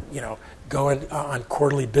 to go on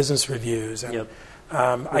quarterly business reviews. And, yep.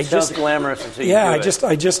 It sounds glamorous until you do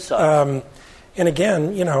it. And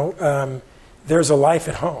again, there's a life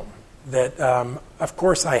at home that, of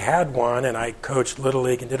course, I had one, and I coached Little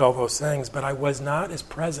League and did all those things, but I was not as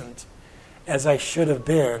present as I should have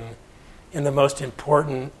been in the most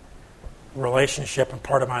important relationship and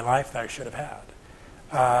part of my life that I should have had.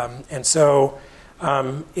 And so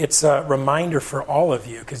it's a reminder for all of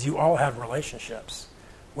you, because you all have relationships,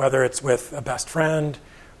 whether it's with a best friend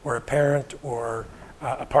or a parent or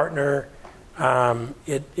a partner.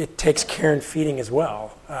 It takes care and feeding as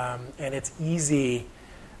well. And it's easy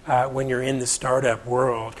when you're in the startup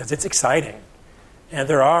world, because it's exciting.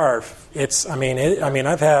 And I've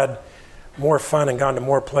had more fun and gone to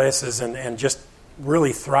more places and just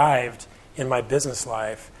really thrived in my business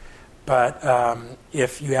life. But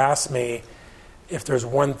if you ask me if there's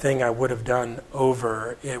one thing I would have done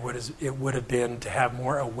over, it would have been to have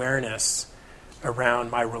more awareness around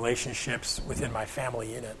my relationships within my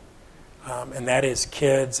family unit. And that is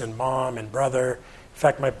kids and mom and brother. In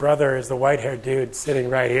fact, my brother is the white-haired dude sitting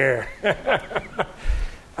right here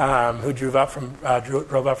who drove up from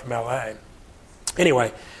LA.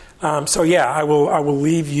 Anyway, I will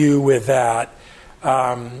leave you with that.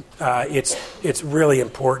 It's really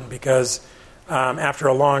important because after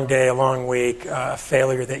a long day, a long week, a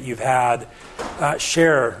failure that you've had,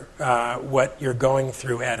 share what you're going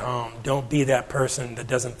through at home. Don't be that person that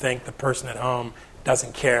doesn't think the person at home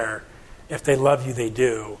doesn't care. If they love you, they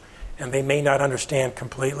do. And they may not understand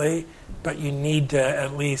completely, but you need to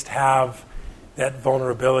at least have that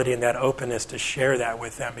vulnerability and that openness to share that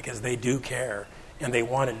with them, because they do care and they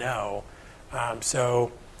want to know.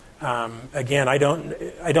 Again, I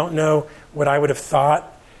don't know what I would have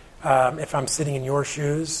thought if I'm sitting in your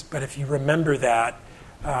shoes, but if you remember that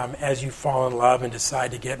as you fall in love and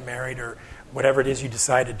decide to get married or whatever it is you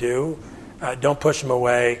decide to do, don't push them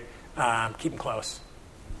away. Keep them close.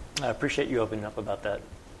 I appreciate you opening up about that.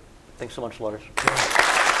 Thanks so much, Lars.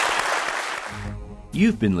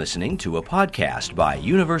 You've been listening to a podcast by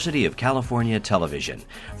University of California Television.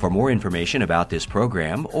 For more information about this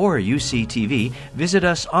program or UCTV, visit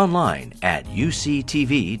us online at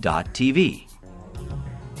uctv.tv.